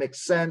doesn't make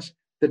sense,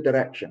 the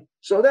direction.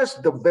 So that's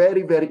the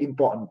very, very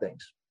important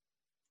things.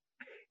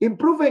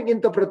 Improving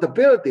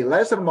interpretability,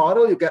 lesser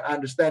model, you can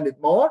understand it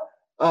more.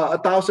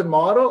 1,000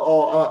 model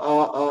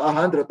or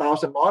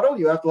 100,000 model,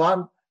 you have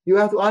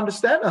to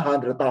understand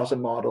 100,000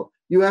 model.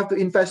 You have to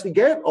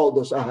investigate all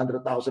those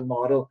 100,000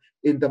 model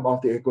in terms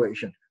of the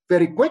equation.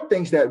 Very quick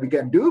things that we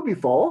can do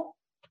before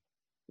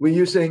we're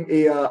using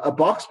a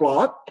box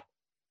plot.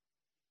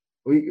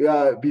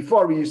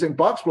 Before we're using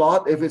box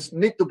plot, if it's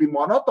need to be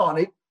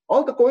monotonic,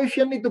 all the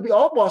coefficient need to be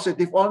all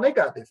positive or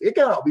negative. It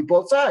cannot be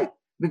both sides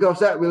because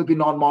that will be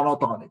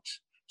non-monotonics.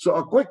 So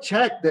a quick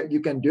check that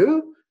you can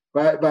do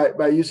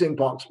by using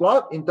box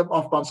plot in terms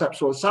of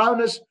conceptual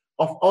soundness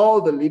of all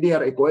the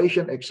linear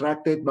equation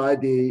extracted by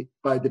the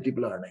deep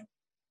learning.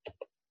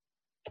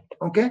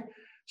 Okay,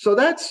 so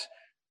that's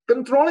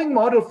controlling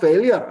model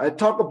failure. I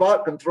talk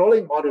about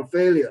controlling model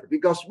failure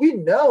because we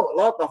know a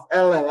lot of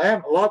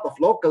LLM, a lot of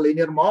local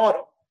linear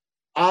model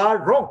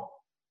are wrong.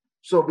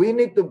 So we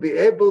need to be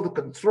able to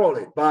control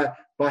it by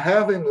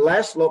having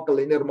less local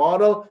linear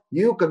model.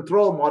 You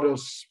control model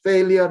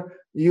failure,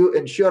 you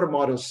ensure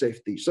model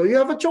safety. So you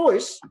have a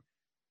choice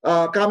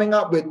coming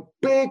up with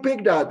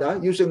big data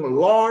using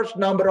large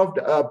amount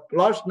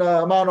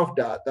of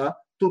data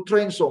to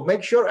train. So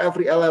make sure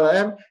every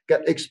LLM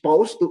get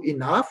exposed to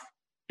enough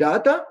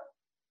data,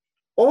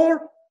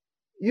 or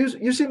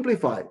you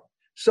simplify.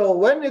 So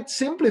when it's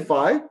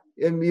simplified,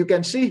 and you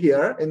can see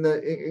here in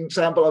the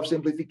example of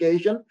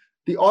simplification,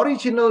 the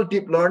original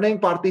deep learning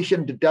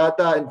partitioned the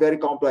data in very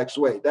complex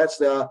way. That's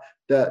the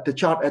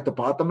chart at the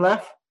bottom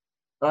left,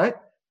 right?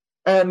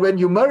 And when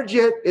you merge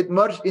it, it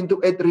merged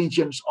into 8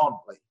 regions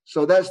only.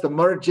 So that's the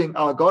merging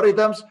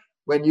algorithms.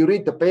 When you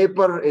read the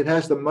paper, it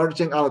has the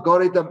merging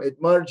algorithm.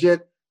 It merged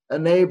it, a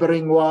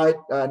neighboring white,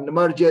 and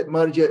merge it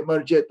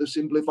to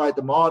simplify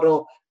the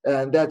model.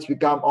 And that's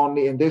become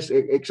only, in this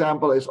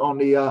example, is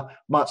only a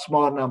much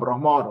smaller number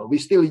of models. We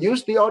still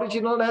use the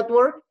original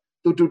network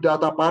to do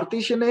data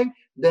partitioning,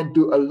 then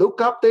do a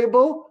lookup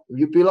table. If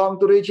you belong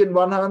to region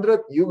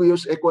 100, you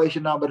use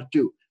equation number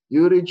 2.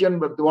 You region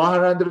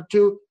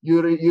 102,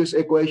 you use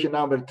equation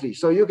number 3.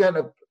 So you can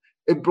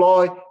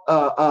employ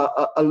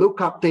a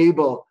lookup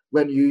table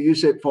when you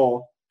use it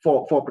for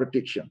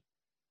prediction.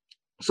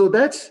 So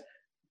that's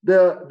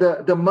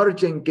the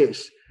merging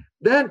case.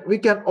 Then we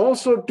can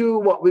also do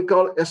what we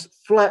call as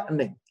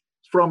flattening.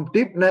 From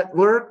deep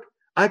network,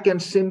 I can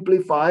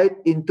simplify it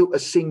into a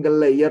single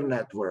layer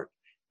network.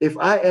 If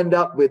I end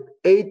up with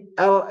 8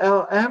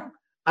 LLM,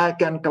 I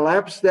can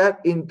collapse that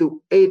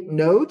into 8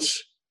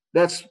 nodes.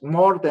 That's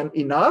more than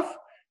enough.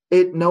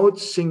 8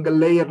 nodes, single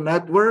layer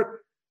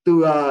network.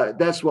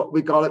 That's what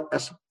we call it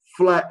as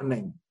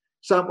flattening.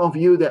 Some of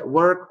you that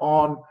work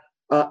on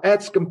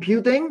edge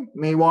computing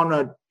may want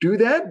to do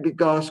that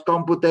because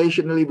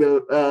computationally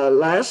will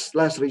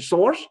less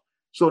resource.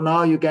 So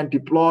now you can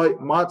deploy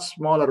much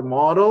smaller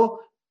model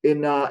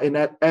in an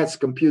edge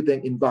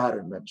computing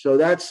environment. So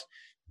that's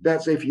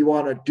if you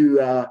want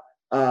to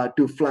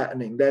do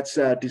flattening. That's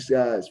this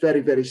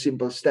very, very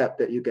simple step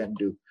that you can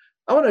do.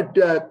 I want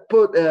to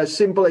put a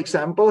simple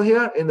example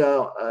here in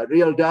the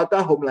real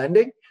data home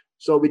lending.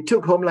 So we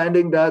took home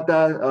lending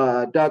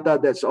data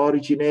that's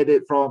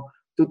originated from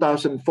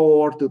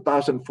 2004,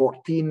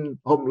 2014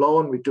 home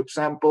loan. We took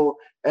sample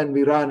and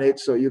we ran it.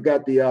 So you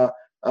get and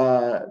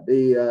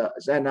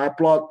I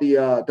plot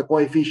the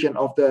coefficient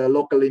of the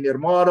local linear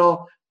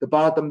model. The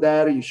bottom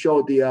there, you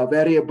show the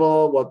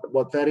variable,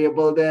 what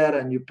variable there,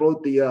 and you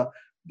plot the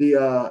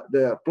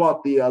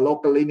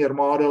local linear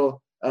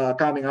model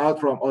coming out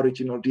from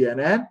original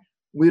DNN.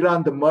 We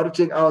run the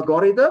merging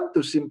algorithm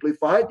to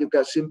simplify it. You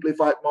get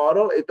simplified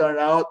model. It turned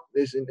out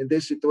in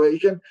this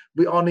situation,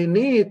 we only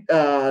need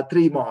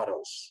 3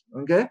 models.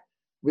 Okay,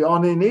 we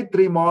only need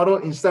 3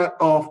 models instead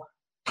of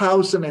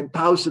thousands and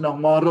thousands of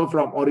models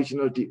from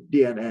original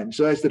DNN.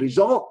 So as the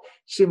result,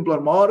 simpler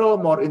model,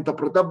 more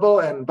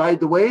interpretable. And by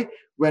the way,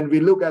 when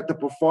we look at the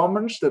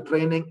performance, the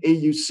training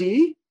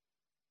AUC,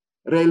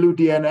 ReLU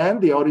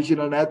DNN, the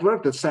original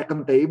network, the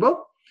second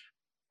table,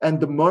 and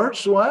the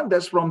merged one,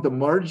 that's from the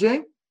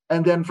merging,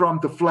 and then from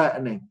the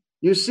flattening.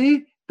 You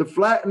see, the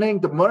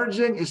flattening, the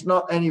merging is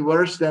not any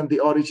worse than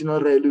the original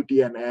ReLU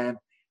DNN,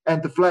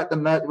 and the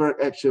flattened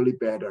network actually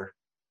better,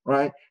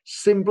 right?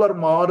 Simpler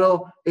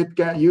model,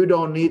 you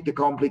don't need the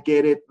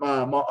complicated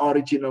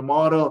original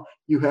model.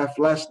 You have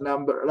less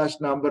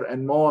number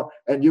and more,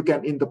 and you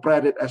can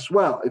interpret it as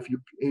well. If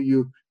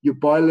you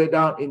boil it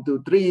down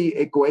into 3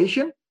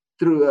 equations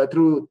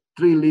through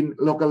 3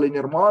 local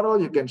linear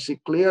model, you can see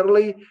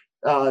clearly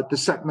the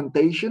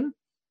segmentation.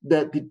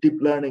 that the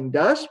deep learning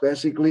does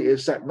basically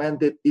is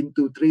segmented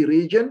into 3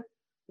 regions.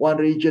 One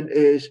region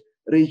is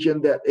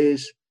region that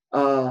is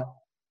on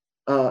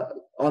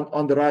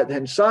the right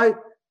hand side.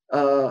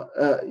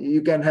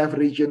 You can have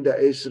region that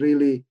is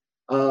really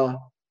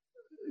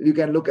you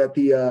can look at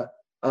the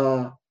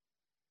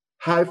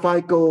high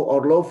FICO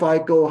or low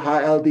FICO,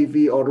 high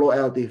LTV or low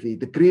LTV.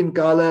 The green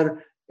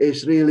color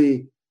is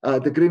really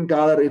the green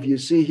color. If you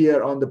see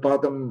here on the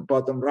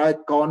bottom right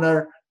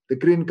corner, the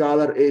green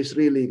color is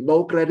really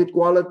low credit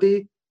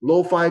quality,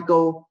 low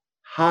FICO,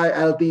 high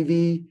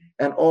LTV,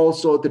 and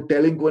also the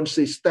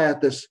delinquency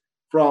status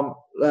from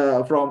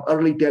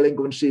early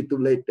delinquency to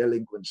late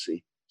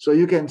delinquency. So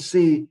you can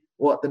see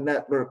what the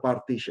network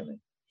partitioning.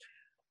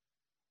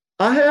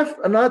 I have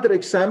another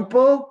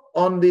example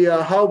on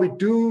the how we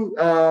do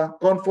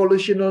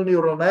convolutional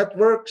neural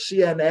network,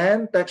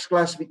 CNN, text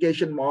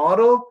classification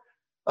model.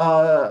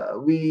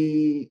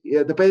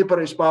 The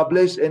paper is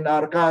published in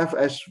arXiv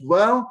as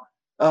well.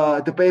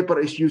 The paper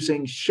is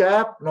using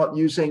SHAP, not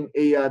using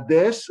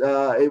this.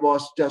 It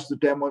was just to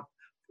demo,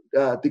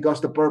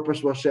 because the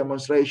purpose was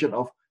demonstration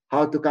of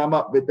how to come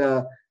up with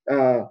a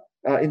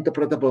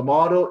interpretable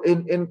model.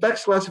 In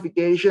text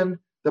classification,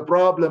 the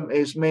problem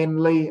is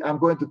mainly, I'm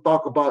going to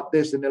talk about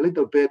this in a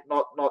little bit,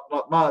 not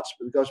much,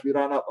 because we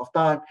run out of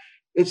time.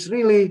 It's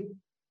really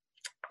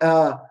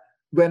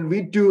when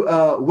we do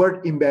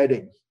word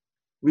embedding.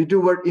 We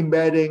do word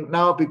embedding,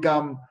 now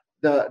become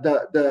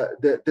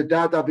the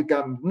data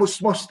become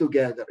mush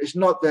together. It's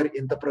not very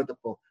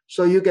interpretable.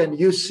 So you can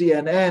use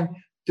CNN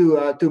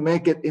to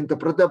make it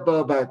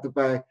interpretable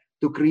by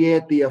to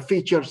create the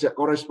features that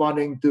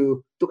corresponding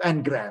to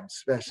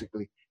n-grams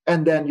basically,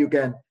 and then you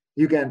can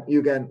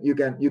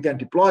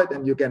deploy it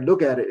and you can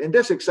look at it. In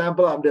this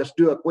example, I'm just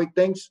do a quick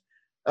things.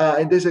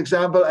 In this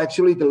example,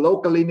 actually the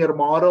local linear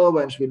model,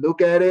 once we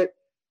look at it,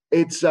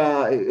 it's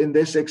in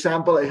this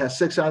example, it has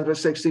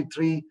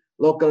 663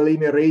 local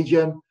linear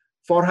region.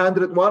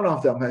 401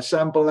 of them has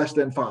sample less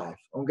than 5,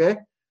 okay?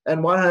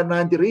 And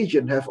 190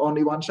 region have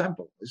only 1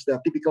 sample. It's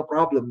the typical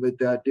problem with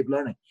deep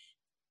learning.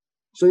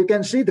 So you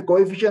can see the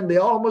coefficient,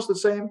 they're almost the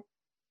same.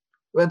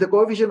 When the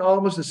coefficient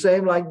almost the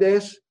same like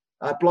this,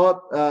 I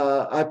plot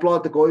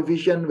the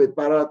coefficient with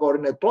parallel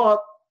coordinate plot.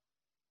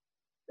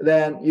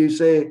 Then you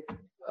say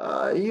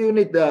you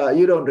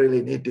don't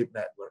really need deep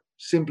network.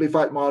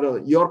 Simplified model.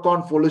 Your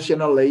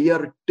convolutional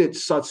layer did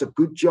such a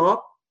good job.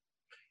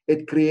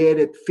 It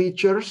created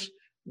features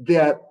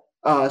that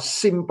a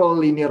simple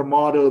linear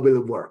model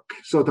will work.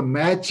 So the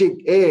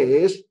magic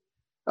is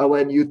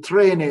when you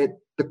train it,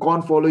 the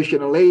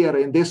convolutional layer,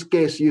 in this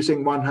case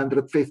using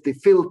 150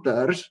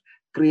 filters,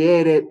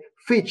 created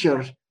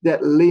features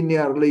that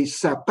linearly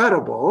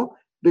separable.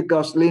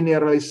 Because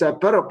linearly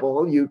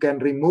separable, you can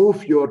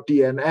remove your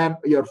DNN,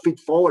 your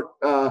feed-forward,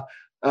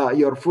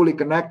 your fully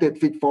connected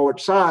feed-forward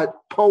side,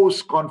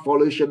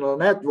 post-convolutional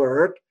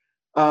network,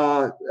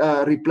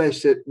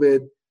 replace it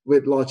with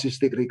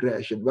logistic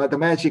regression. But the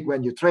magic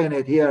when you train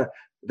it here,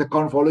 the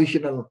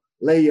convolutional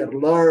layer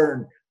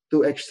learn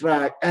to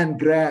extract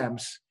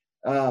n-grams,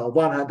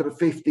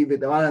 150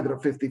 with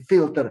 150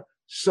 filter,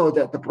 so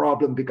that the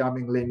problem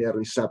becoming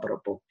linearly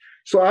separable.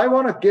 So I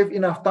want to give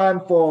enough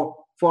time for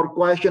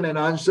question and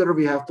answer.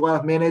 We have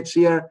 12 minutes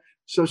here.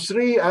 So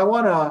Sri, I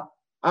wanna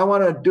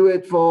do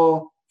it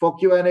for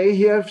Q&A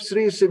here.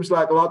 Sri, seems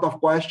like a lot of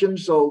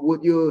questions. So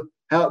would you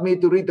help me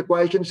to read the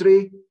questions,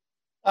 Sri?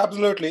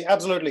 Absolutely.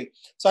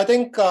 So I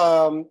think,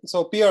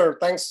 so Pierre,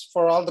 thanks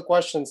for all the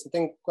questions. I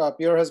think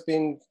Pierre has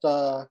been,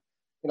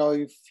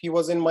 if he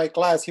was in my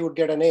class, he would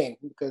get an A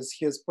because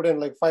he has put in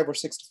like 5 or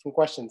 6 different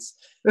questions.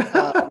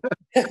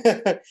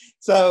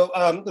 So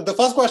the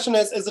first question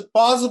is it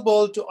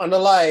possible to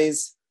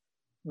analyze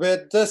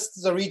with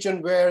the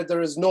region where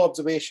there is no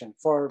observation?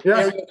 For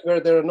areas where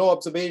there are no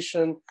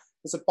observation,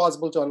 is it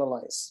possible to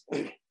analyze?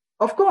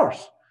 Of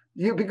course,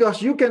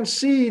 because you can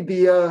see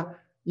the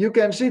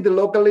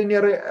local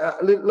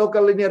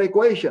linear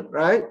equation,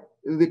 right?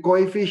 The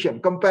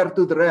coefficient compared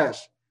to the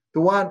rest.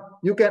 The one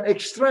you can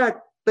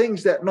extract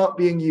things that not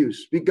being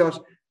used, because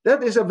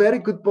that is a very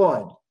good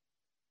point.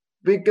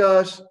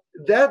 Because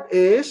that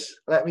is,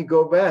 let me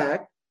go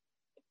back,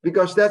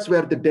 because that's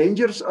where the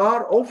dangers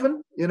are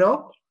often,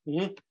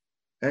 Mm-hmm.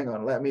 Hang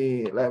on, let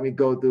me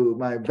go to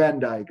my Venn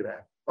diagram.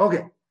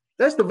 Okay,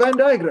 that's the Venn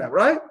diagram,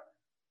 right?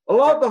 A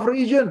lot of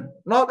region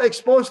not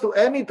exposed to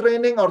any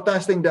training or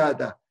testing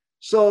data.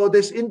 So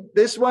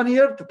this one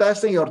here,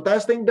 your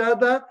testing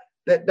data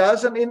that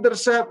doesn't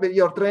intercept with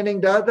your training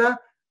data,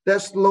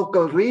 that's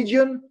local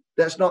region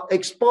that's not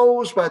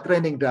exposed by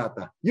training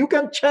data. You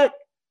can check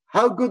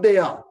how good they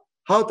are,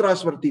 how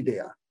trustworthy they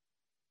are.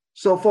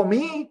 So for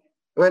me,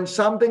 when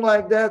something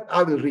like that,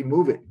 I will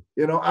remove it.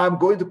 I'm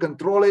going to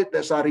control it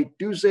as I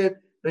reduce it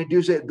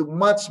to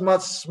much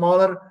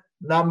smaller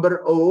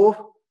number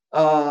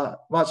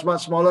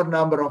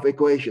of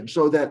equations,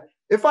 so that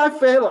if I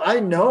fail, I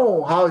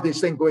know how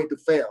this thing going to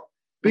fail.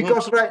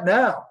 Because right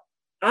now,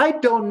 I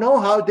don't know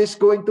how this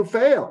going to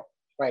fail.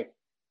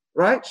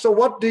 Right. So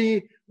what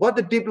the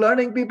deep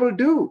learning people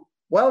do?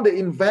 Well, they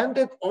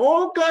invented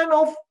all kind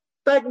of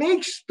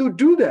techniques to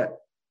do that.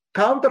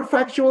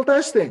 Counterfactual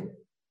testing,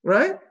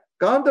 right?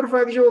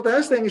 Counterfactual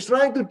testing is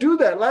trying to do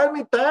that. Let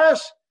me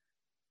test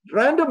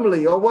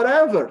randomly or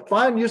whatever,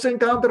 find using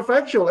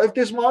counterfactual if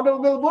this model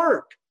will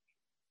work.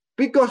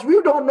 Because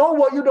you don't know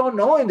what you don't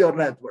know in your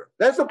network.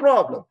 That's the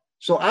problem.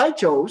 So I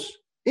chose,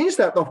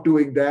 instead of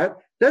doing that,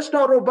 that's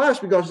not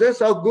robust because that's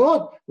how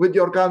good with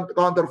your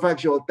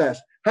counterfactual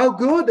test. How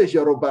good is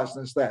your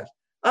robustness test?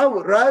 I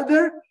would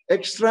rather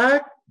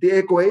extract the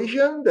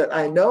equation that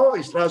I know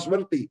is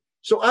trustworthy.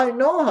 So I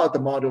know how the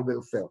model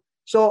will fail.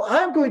 So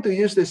I'm going to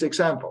use this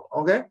example,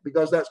 okay?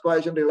 Because that's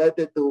question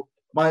related to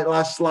my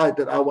last slide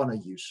that I want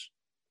to use.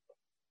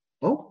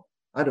 Oh,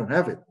 I don't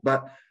have it.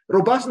 But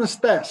robustness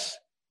tests.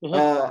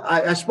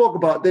 I spoke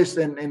about this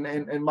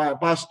in my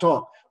past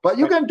talk. But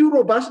you can do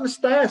robustness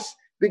tests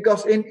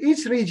because in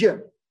each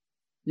region,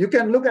 you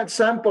can look at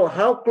sample,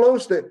 how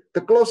close the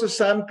closest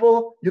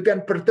sample, you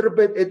can perturb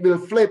it, it will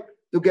flip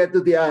to get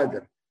to the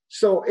other.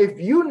 So if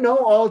you know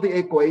all the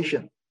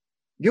equation,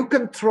 you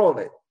control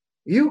it.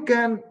 You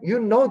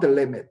know the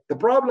limit. The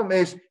problem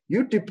is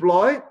you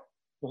deploy.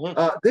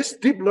 This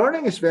deep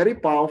learning is very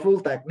powerful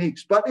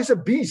techniques, but it's a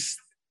beast.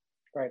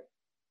 Right.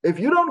 If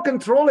you don't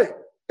control it,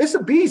 it's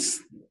a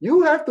beast.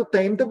 You have to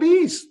tame the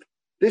beast.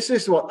 This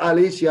is what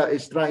Alicia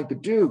is trying to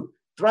do.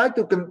 Try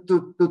to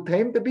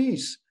tame the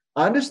beast.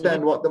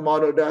 Understand what the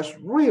model does,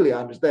 really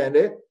understand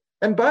it.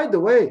 And by the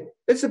way,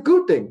 it's a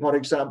good thing. For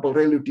example,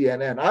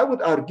 ReLU-DNN. I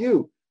would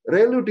argue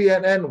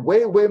ReLU-DNN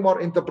way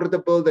more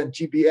interpretable than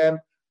GBM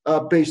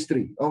base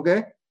 3,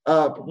 okay?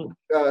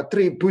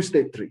 3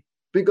 boosted 3.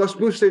 Because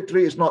boosted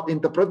 3 is not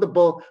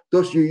interpretable.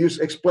 Those you use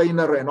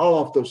explainer and all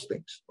of those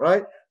things,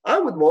 right? I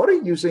would worry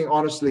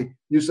honestly,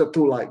 use a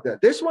tool like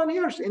that. This one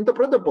here is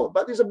interpretable,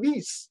 but it's a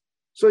beast.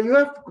 So you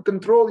have to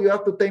control, you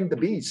have to tame the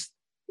beast.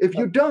 If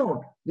you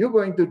don't, you're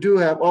going to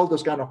have all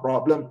those kind of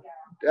problem,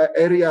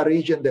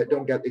 region that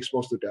don't get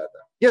exposed to data.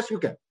 Yes, you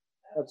can.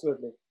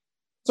 Absolutely.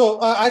 So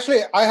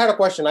actually, I had a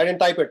question. I didn't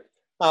type it.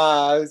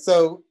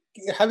 So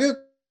have you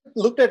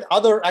looked at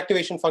other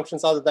activation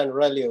functions other than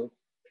ReLU?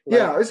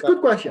 Yeah, it's a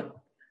good question.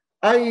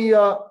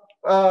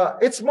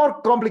 It's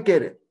more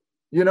complicated.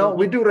 You know,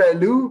 we do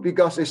ReLU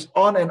because it's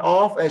on and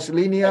off as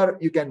linear.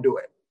 You can do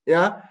it.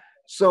 Yeah.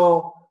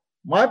 So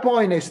my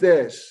point is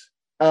this.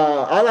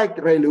 I like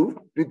ReLU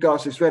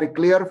because it's very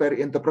clear, very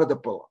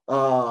interpretable.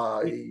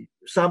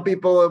 Some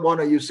people want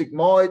to use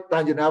sigmoid,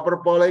 tangent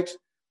hyperbolics.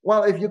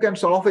 Well, if you can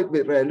solve it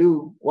with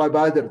ReLU, why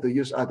bother to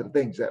use other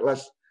things that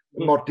less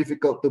more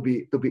difficult to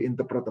be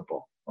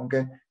interpretable?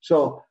 Okay.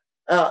 So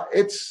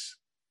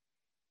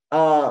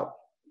we're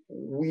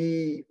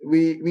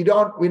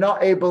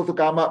not able to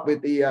come up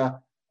with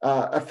a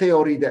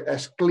theory that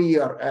as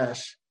clear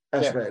as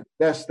ReLU.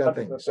 That's the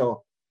thing.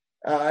 So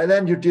and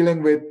then you're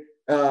dealing with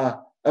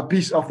a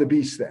piece of the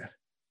beast there.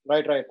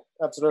 Right.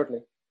 Absolutely.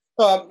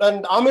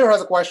 And Amir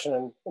has a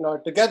question.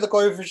 To get the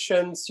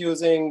coefficients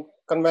using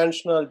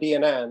conventional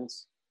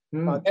DNNs,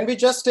 can we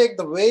just take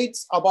the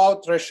weights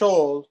about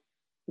threshold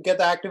to get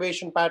the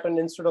activation pattern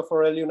instead of a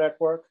ReLU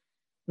network?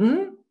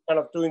 Kind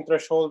of doing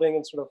thresholding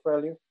instead of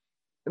ReLU?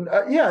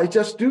 Yeah,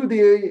 just do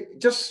you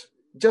just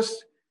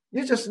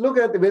look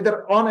at the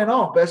whether on and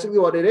off. Basically,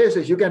 what it is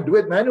you can do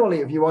it manually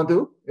if you want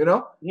to.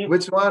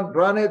 Which one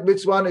run it,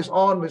 which one is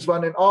on, which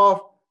one is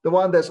off. The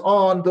one that's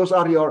on, those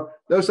are your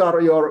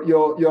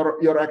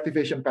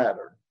activation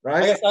pattern,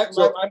 right?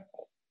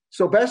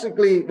 So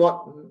basically,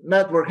 what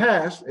network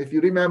has, if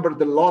you remember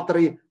the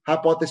lottery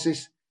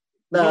hypothesis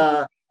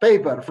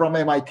paper from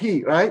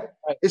MIT, right?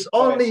 It's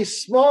only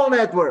small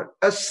network,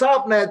 a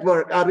sub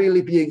network are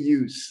really being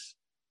used.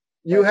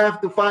 You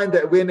have to find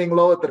that winning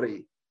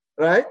lottery,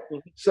 right?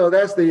 So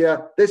that's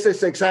this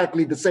is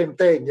exactly the same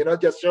thing,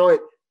 just show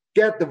it,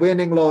 get the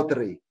winning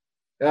lottery,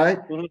 right?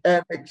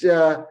 And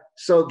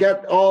so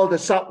get all the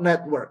sub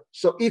network.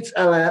 So each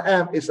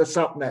LLM is a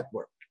sub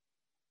network.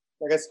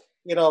 I guess,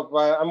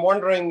 I'm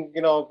wondering,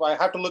 I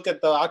have to look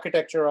at the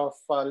architecture of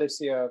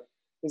Alicia.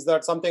 Is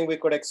that something we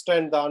could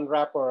extend the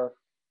unwrapper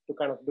to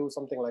kind of do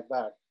something like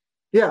that?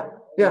 Yeah.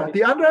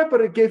 The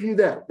unwrapper gave you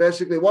that.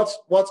 Basically, what's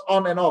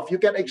on and off. You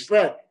can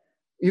extract.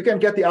 You can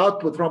get the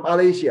output from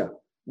Alicia.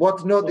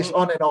 What node is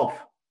on and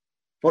off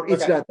for each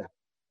data.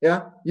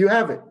 Yeah, you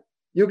have it.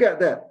 You get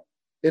that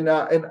in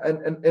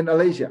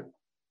Alicia.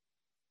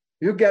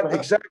 You get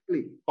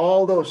exactly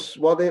all those.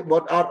 What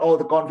are all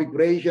the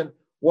configuration?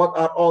 What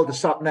are all the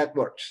sub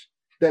networks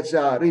that's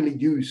really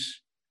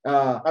used?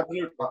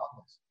 Absolutely.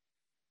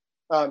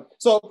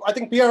 So I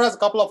think Pierre has a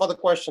couple of other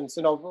questions,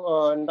 and I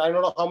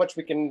don't know how much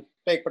we can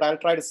take, but I'll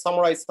try to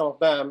summarize some of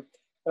them.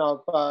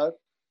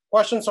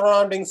 Questions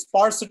surrounding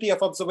sparsity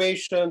of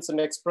observations and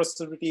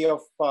expressivity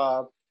of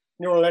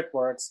neural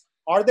networks.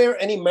 Are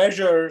there any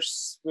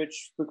measures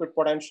which we could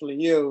potentially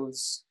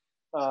use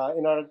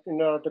in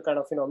order to kind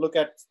of look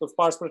at the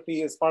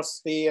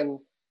sparsity, and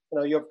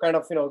you've kind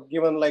of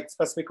given like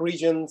specific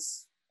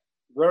regions,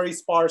 very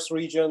sparse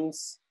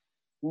regions,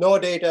 no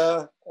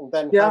data, and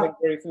then having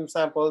very few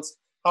samples.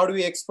 how do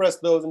we express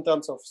those in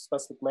terms of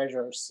specific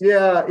measures?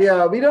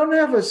 Yeah. We don't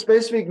have a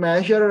specific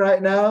measure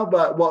right now,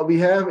 but what we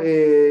have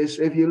is,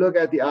 if you look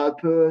at the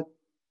output,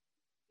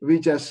 we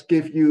just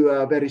give you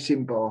very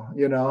simple,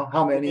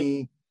 how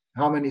many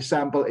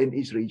sample in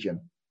each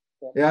region.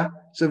 Yeah.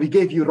 So we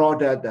gave you raw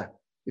data.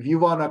 If you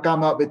want to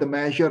come up with a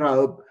measure,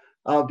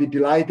 I'll be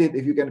delighted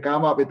if you can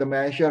come up with a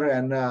measure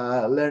and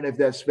learn if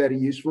that's very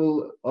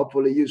useful,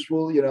 hopefully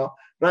useful.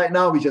 Right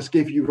now we just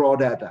give you raw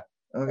data.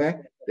 Okay.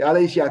 The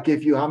Alicia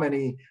give you how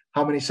many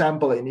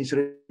sample in each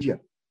region.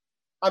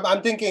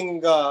 I'm thinking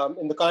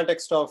in the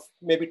context of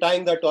maybe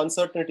tying that to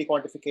uncertainty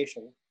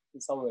quantification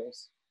in some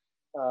ways.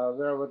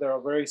 Wherever there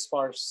are very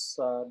sparse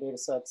data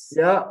sets.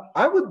 Yeah,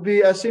 I would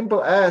be as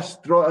simple as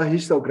draw a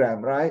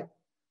histogram, right?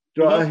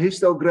 Draw a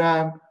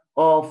histogram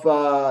of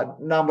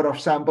number of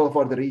sample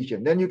for the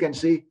region. Then you can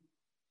see,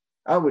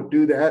 I would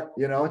do that,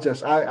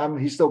 just I'm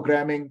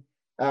histogramming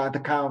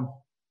the count.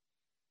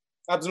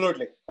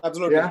 Absolutely.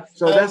 Yeah,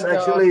 so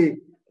and,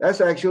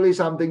 that's actually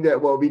something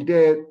that what we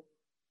did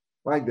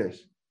like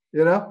this,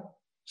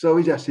 So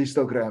we just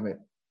histogram it.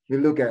 We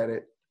look at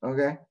it,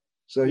 okay?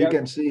 So you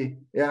can see,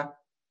 yeah.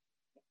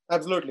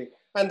 Absolutely.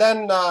 And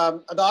then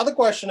the other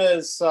question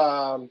is,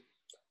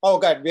 oh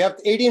God, we have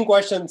 18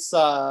 questions,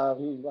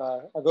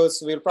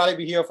 Agus. We'll probably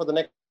be here for the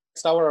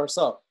next hour or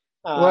so.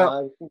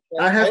 Well,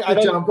 I have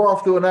to jump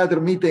off to another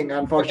meeting,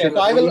 unfortunately.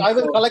 Okay, so I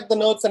will collect the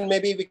notes and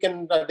maybe we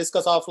can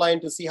discuss offline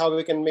to see how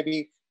we can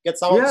maybe get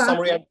some of the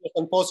summary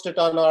and post it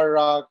on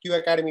our Q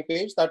Academy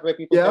page. That way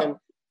people can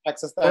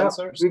access the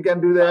answers. We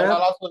can do that. And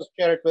I'll also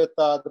share it with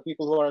the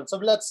people who are on. So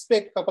let's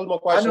take a couple more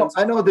questions.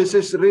 I know this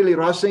is really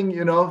rushing.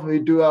 We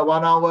do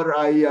 1 hour.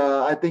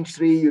 I think,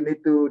 Sri, you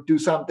need to do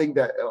something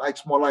that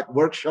more like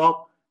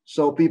workshop,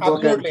 so people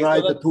can try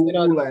the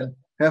tool and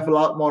have a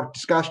lot more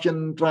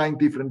discussion, trying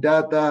different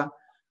data.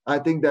 I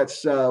think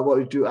that's what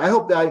we do. I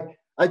hope that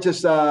I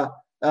just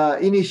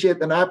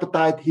initiate an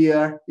appetite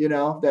here.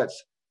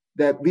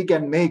 That we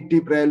can make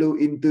Deep ReLU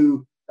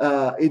into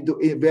a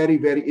very,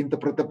 very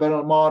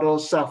interpretable model,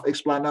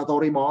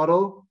 self-explanatory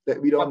model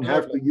that we don't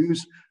have to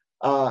use.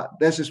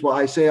 This is what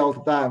I say all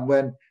the time.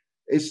 When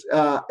it's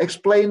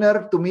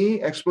explainer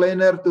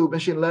to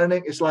machine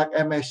learning is like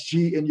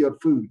MSG in your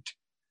food.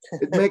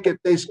 It make it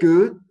taste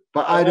good,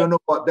 but I don't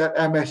know what that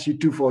MSG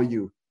do for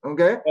you.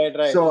 Okay,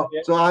 right. So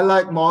I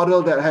like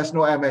model that has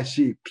no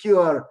MSG,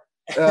 pure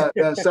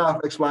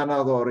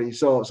self-explanatory.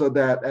 So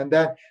that, and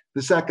then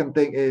the second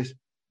thing is,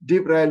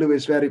 Deep ReLU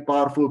is very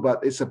powerful,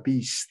 but it's a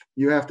beast.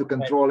 You have to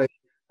control it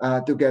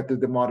to get to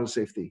the model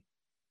safety.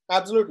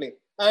 Absolutely.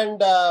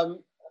 And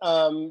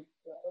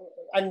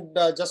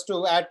just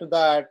to add to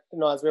that,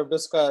 as we have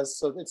discussed,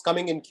 so it's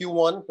coming in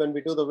Q1 when we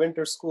do the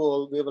winter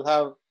school. We will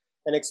have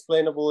an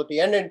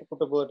explainability and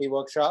interpretability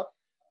workshop,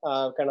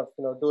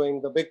 doing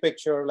the big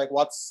picture, like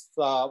what's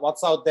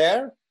out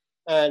there,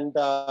 and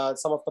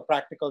some of the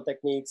practical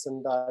techniques.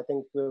 And I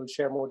think we'll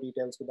share more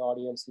details with the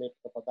audience later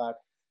about that.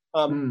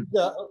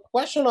 The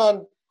question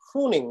on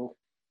pruning,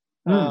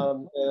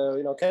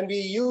 can we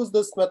use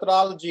this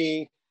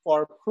methodology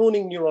for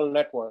pruning neural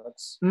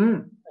networks?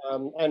 And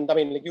I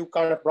mean, like you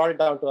kind of brought it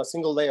down to a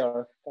single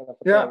layer kind of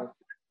thing.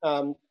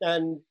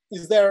 And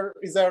is there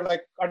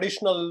like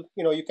additional,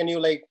 can you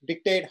like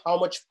dictate how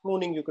much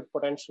pruning you could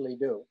potentially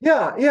do?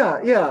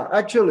 Yeah.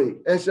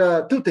 Actually, there's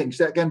two things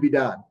that can be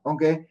done.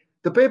 Okay,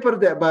 the paper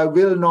that by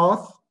Will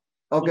North.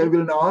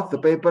 Will North, the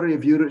paper,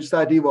 if you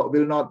study what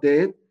Will North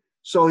did.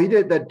 So he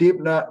did that deep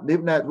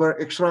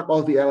network, extract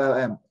all the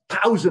LLM,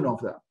 1,000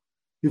 of them.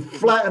 You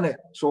flatten it,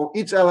 so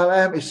each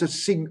LLM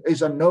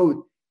is a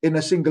node in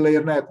a single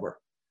layer network.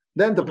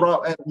 Then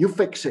and you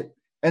fix it,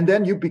 and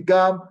then you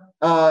become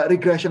a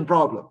regression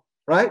problem,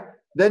 right?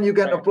 Then you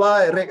can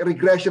apply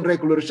regression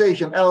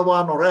regularization,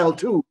 L1 or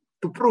L2,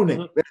 to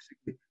pruning,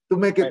 basically, to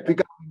make it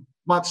become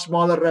much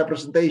smaller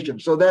representation.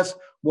 So that's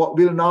what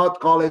we'll not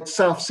call it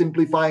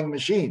self-simplifying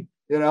machine.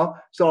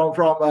 So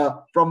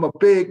from a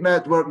big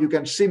network, you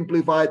can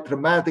simplify it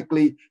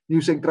dramatically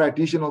using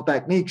traditional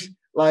techniques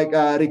like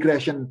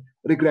regression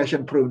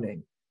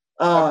pruning.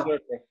 But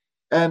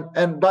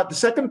the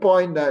second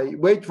point,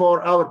 wait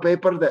for our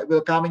paper that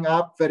will coming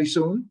up very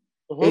soon,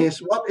 is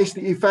what is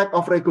the effect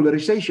of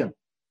regularization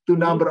to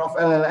number of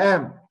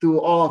LLM to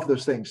all of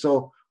those things.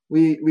 So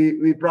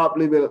we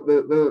probably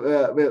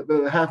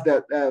will have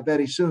that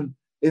very soon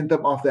in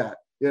terms of that.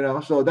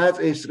 So that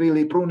is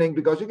really pruning,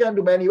 because you can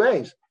do many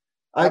ways.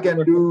 I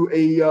can do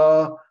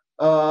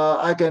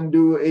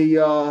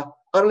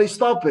early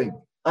stopping.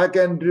 I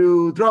can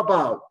do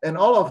dropout, and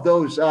all of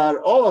those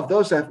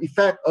have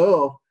effect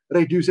of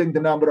reducing the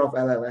number of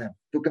LLM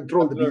to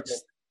control the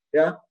beast.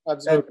 Yeah,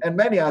 absolutely, and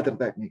many other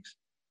techniques.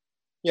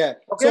 Yeah.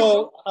 Okay.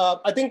 So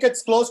I think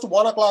it's close to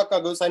 1 o'clock,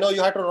 Agus. I know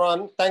you had to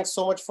run. Thanks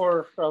so much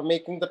for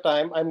making the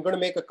time. I'm going to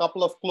make a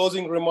couple of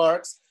closing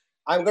remarks.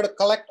 I'm going to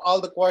collect all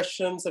the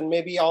questions, and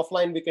maybe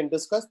offline we can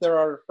discuss. There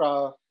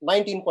are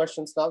 19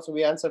 questions now, so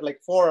we answered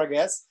like 4, I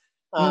guess.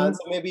 So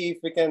maybe if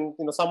we can,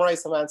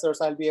 summarize some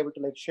answers, I'll be able to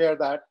like share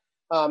that.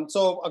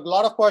 So a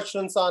lot of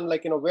questions on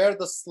where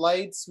the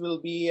slides will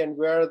be and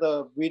where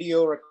the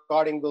video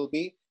recording will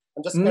be.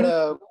 I'm just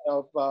gonna,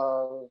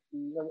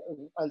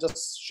 I'll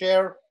just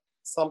share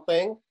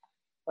something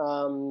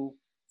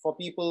for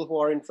people who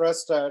are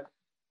interested.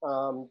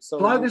 So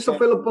slide is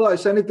available. I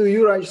send it to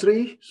you, right,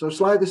 Sri? So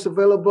slide is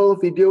available,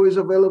 video is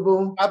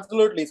available.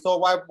 Absolutely. So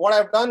what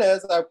I've done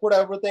is I've put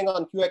everything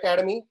on Q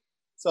Academy.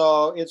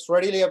 So it's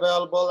readily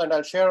available, and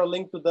I'll share a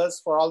link to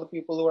this for all the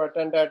people who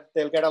attended.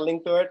 They'll get a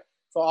link to it.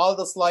 So all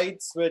the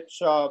slides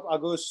which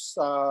Agus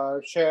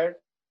shared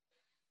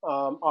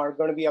are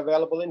going to be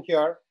available in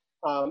here.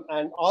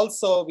 And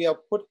also we have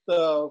put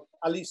the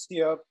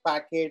Alicia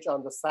package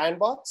on the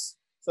sandbox.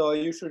 So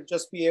you should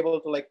just be able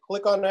to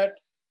click on it,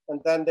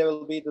 and then there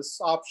will be this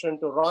option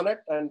to run it.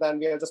 And then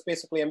we have just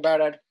basically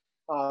embedded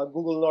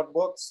Google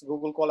Notebooks,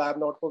 Google Colab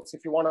Notebooks.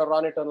 If you want to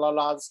run it on a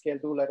large scale,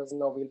 do let us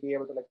know. We'll be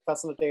able to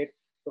facilitate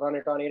to run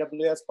it on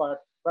AWS.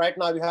 But right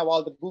now we have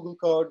all the Google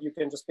code. You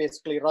can just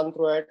basically run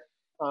through it.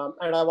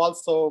 And I've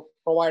also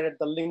provided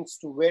the links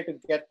to where to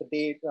get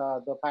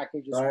the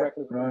packages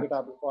directly from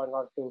GitHub before in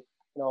order to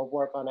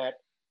work on it.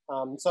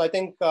 So I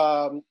think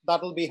that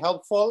will be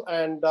helpful.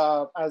 And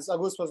as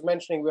Agus was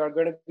mentioning, we are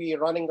going to be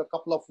running a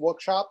couple of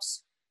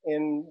workshops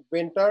in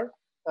winter.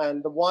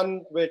 And the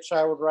one which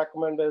I would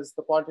recommend is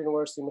the Quant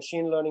University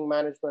Machine Learning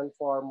Management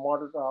for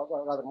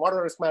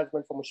Model Risk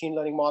Management for Machine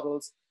Learning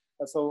Models.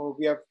 So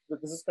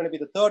this is going to be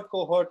the third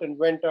cohort in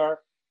winter.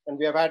 And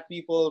we have had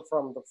people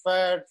from the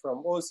Fed,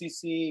 from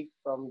OCC,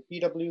 from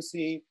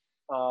PwC,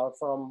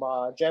 from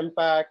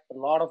Genpact. A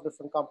lot of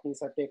different companies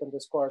have taken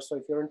this course. So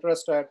if you're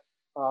interested,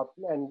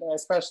 and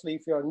especially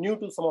if you're new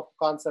to some of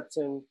the concepts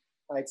in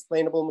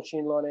explainable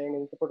machine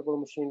learning, interpretable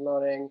machine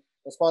learning,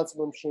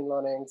 responsible machine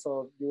learning,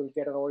 so you will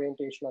get an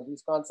orientation on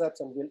these concepts,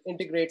 and we'll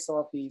integrate some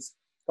of these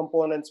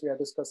components we are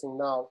discussing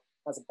now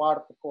as a part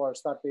of the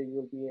course. That way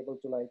you'll be able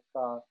to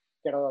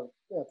get a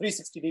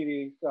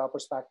 360-degree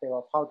perspective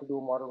of how to do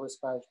model risk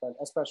management,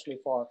 especially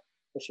for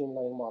machine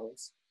learning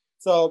models.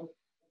 So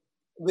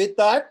with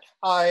that,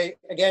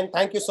 again,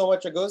 thank you so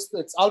much, Agus.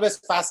 It's always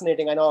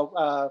fascinating. I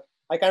know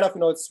I kind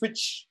of,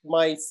 switch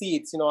my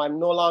seats. I'm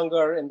no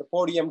longer in the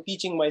podium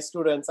teaching my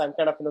students. I'm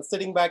kind of,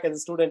 sitting back as a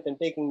student and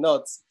taking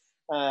notes.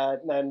 I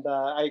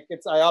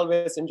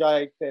always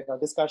enjoy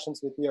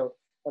discussions with you.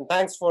 And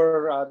thanks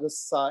for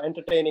this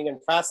entertaining and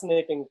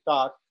fascinating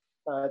talk.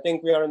 I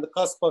think we are on the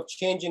cusp of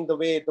changing the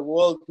way the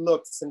world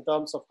looks in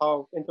terms of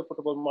how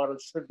interpretable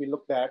models should be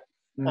looked at.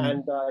 Mm-hmm.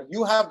 And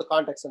you have the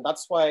context, and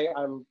that's why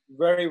I'm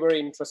very, very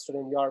interested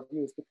in your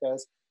views,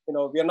 because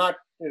we are not,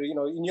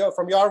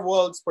 from your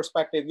world's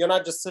perspective, you're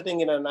not just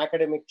sitting in an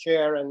academic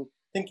chair and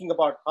thinking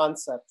about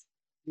concepts.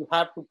 You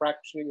have to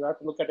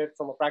look at it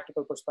from a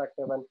practical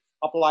perspective and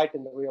apply it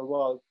in the real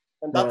world.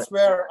 And that's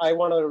where I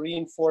want to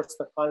reinforce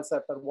the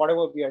concept that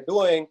whatever we are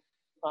doing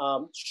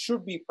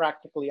should be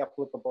practically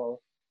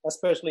applicable,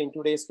 especially in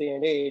today's day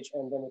and age,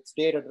 and when it's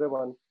data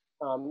driven.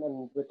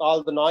 And with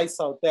all the noise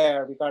out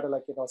there, we got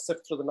to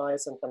sift through the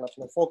noise and kind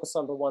of focus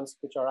on the ones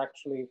which are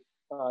actually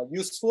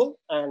useful,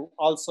 and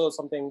also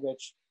something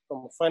which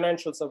from a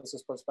financial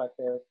services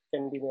perspective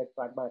can be made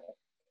pragmatic.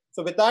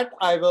 So with that,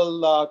 I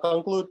will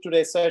conclude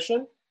today's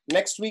session.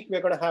 Next week,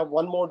 we're going to have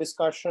one more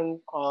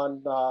discussion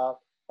on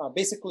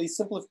basically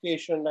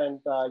simplification and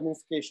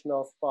unification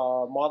of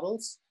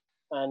models.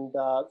 And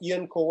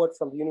Ian Covert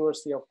from the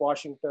University of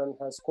Washington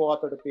has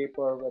co-authored a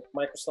paper with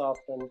Microsoft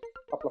and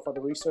a couple of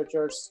other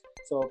researchers.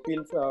 So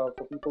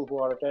for people who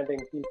are attending,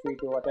 feel free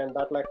to attend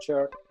that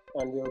lecture,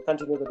 and we will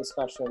continue the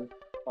discussion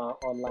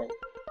online.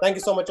 Thank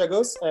you so much,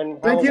 Agus.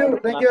 And thank you,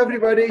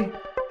 everybody.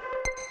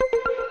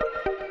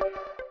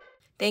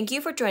 Thank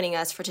you for joining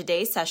us for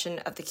today's session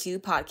of the Q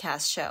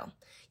Podcast Show.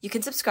 You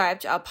can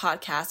subscribe to our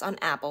podcast on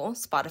Apple,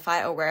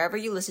 Spotify, or wherever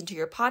you listen to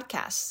your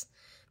podcasts.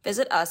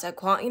 Visit us at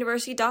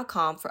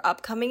quantuniversity.com for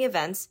upcoming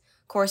events,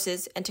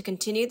 courses, and to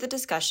continue the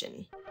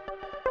discussion.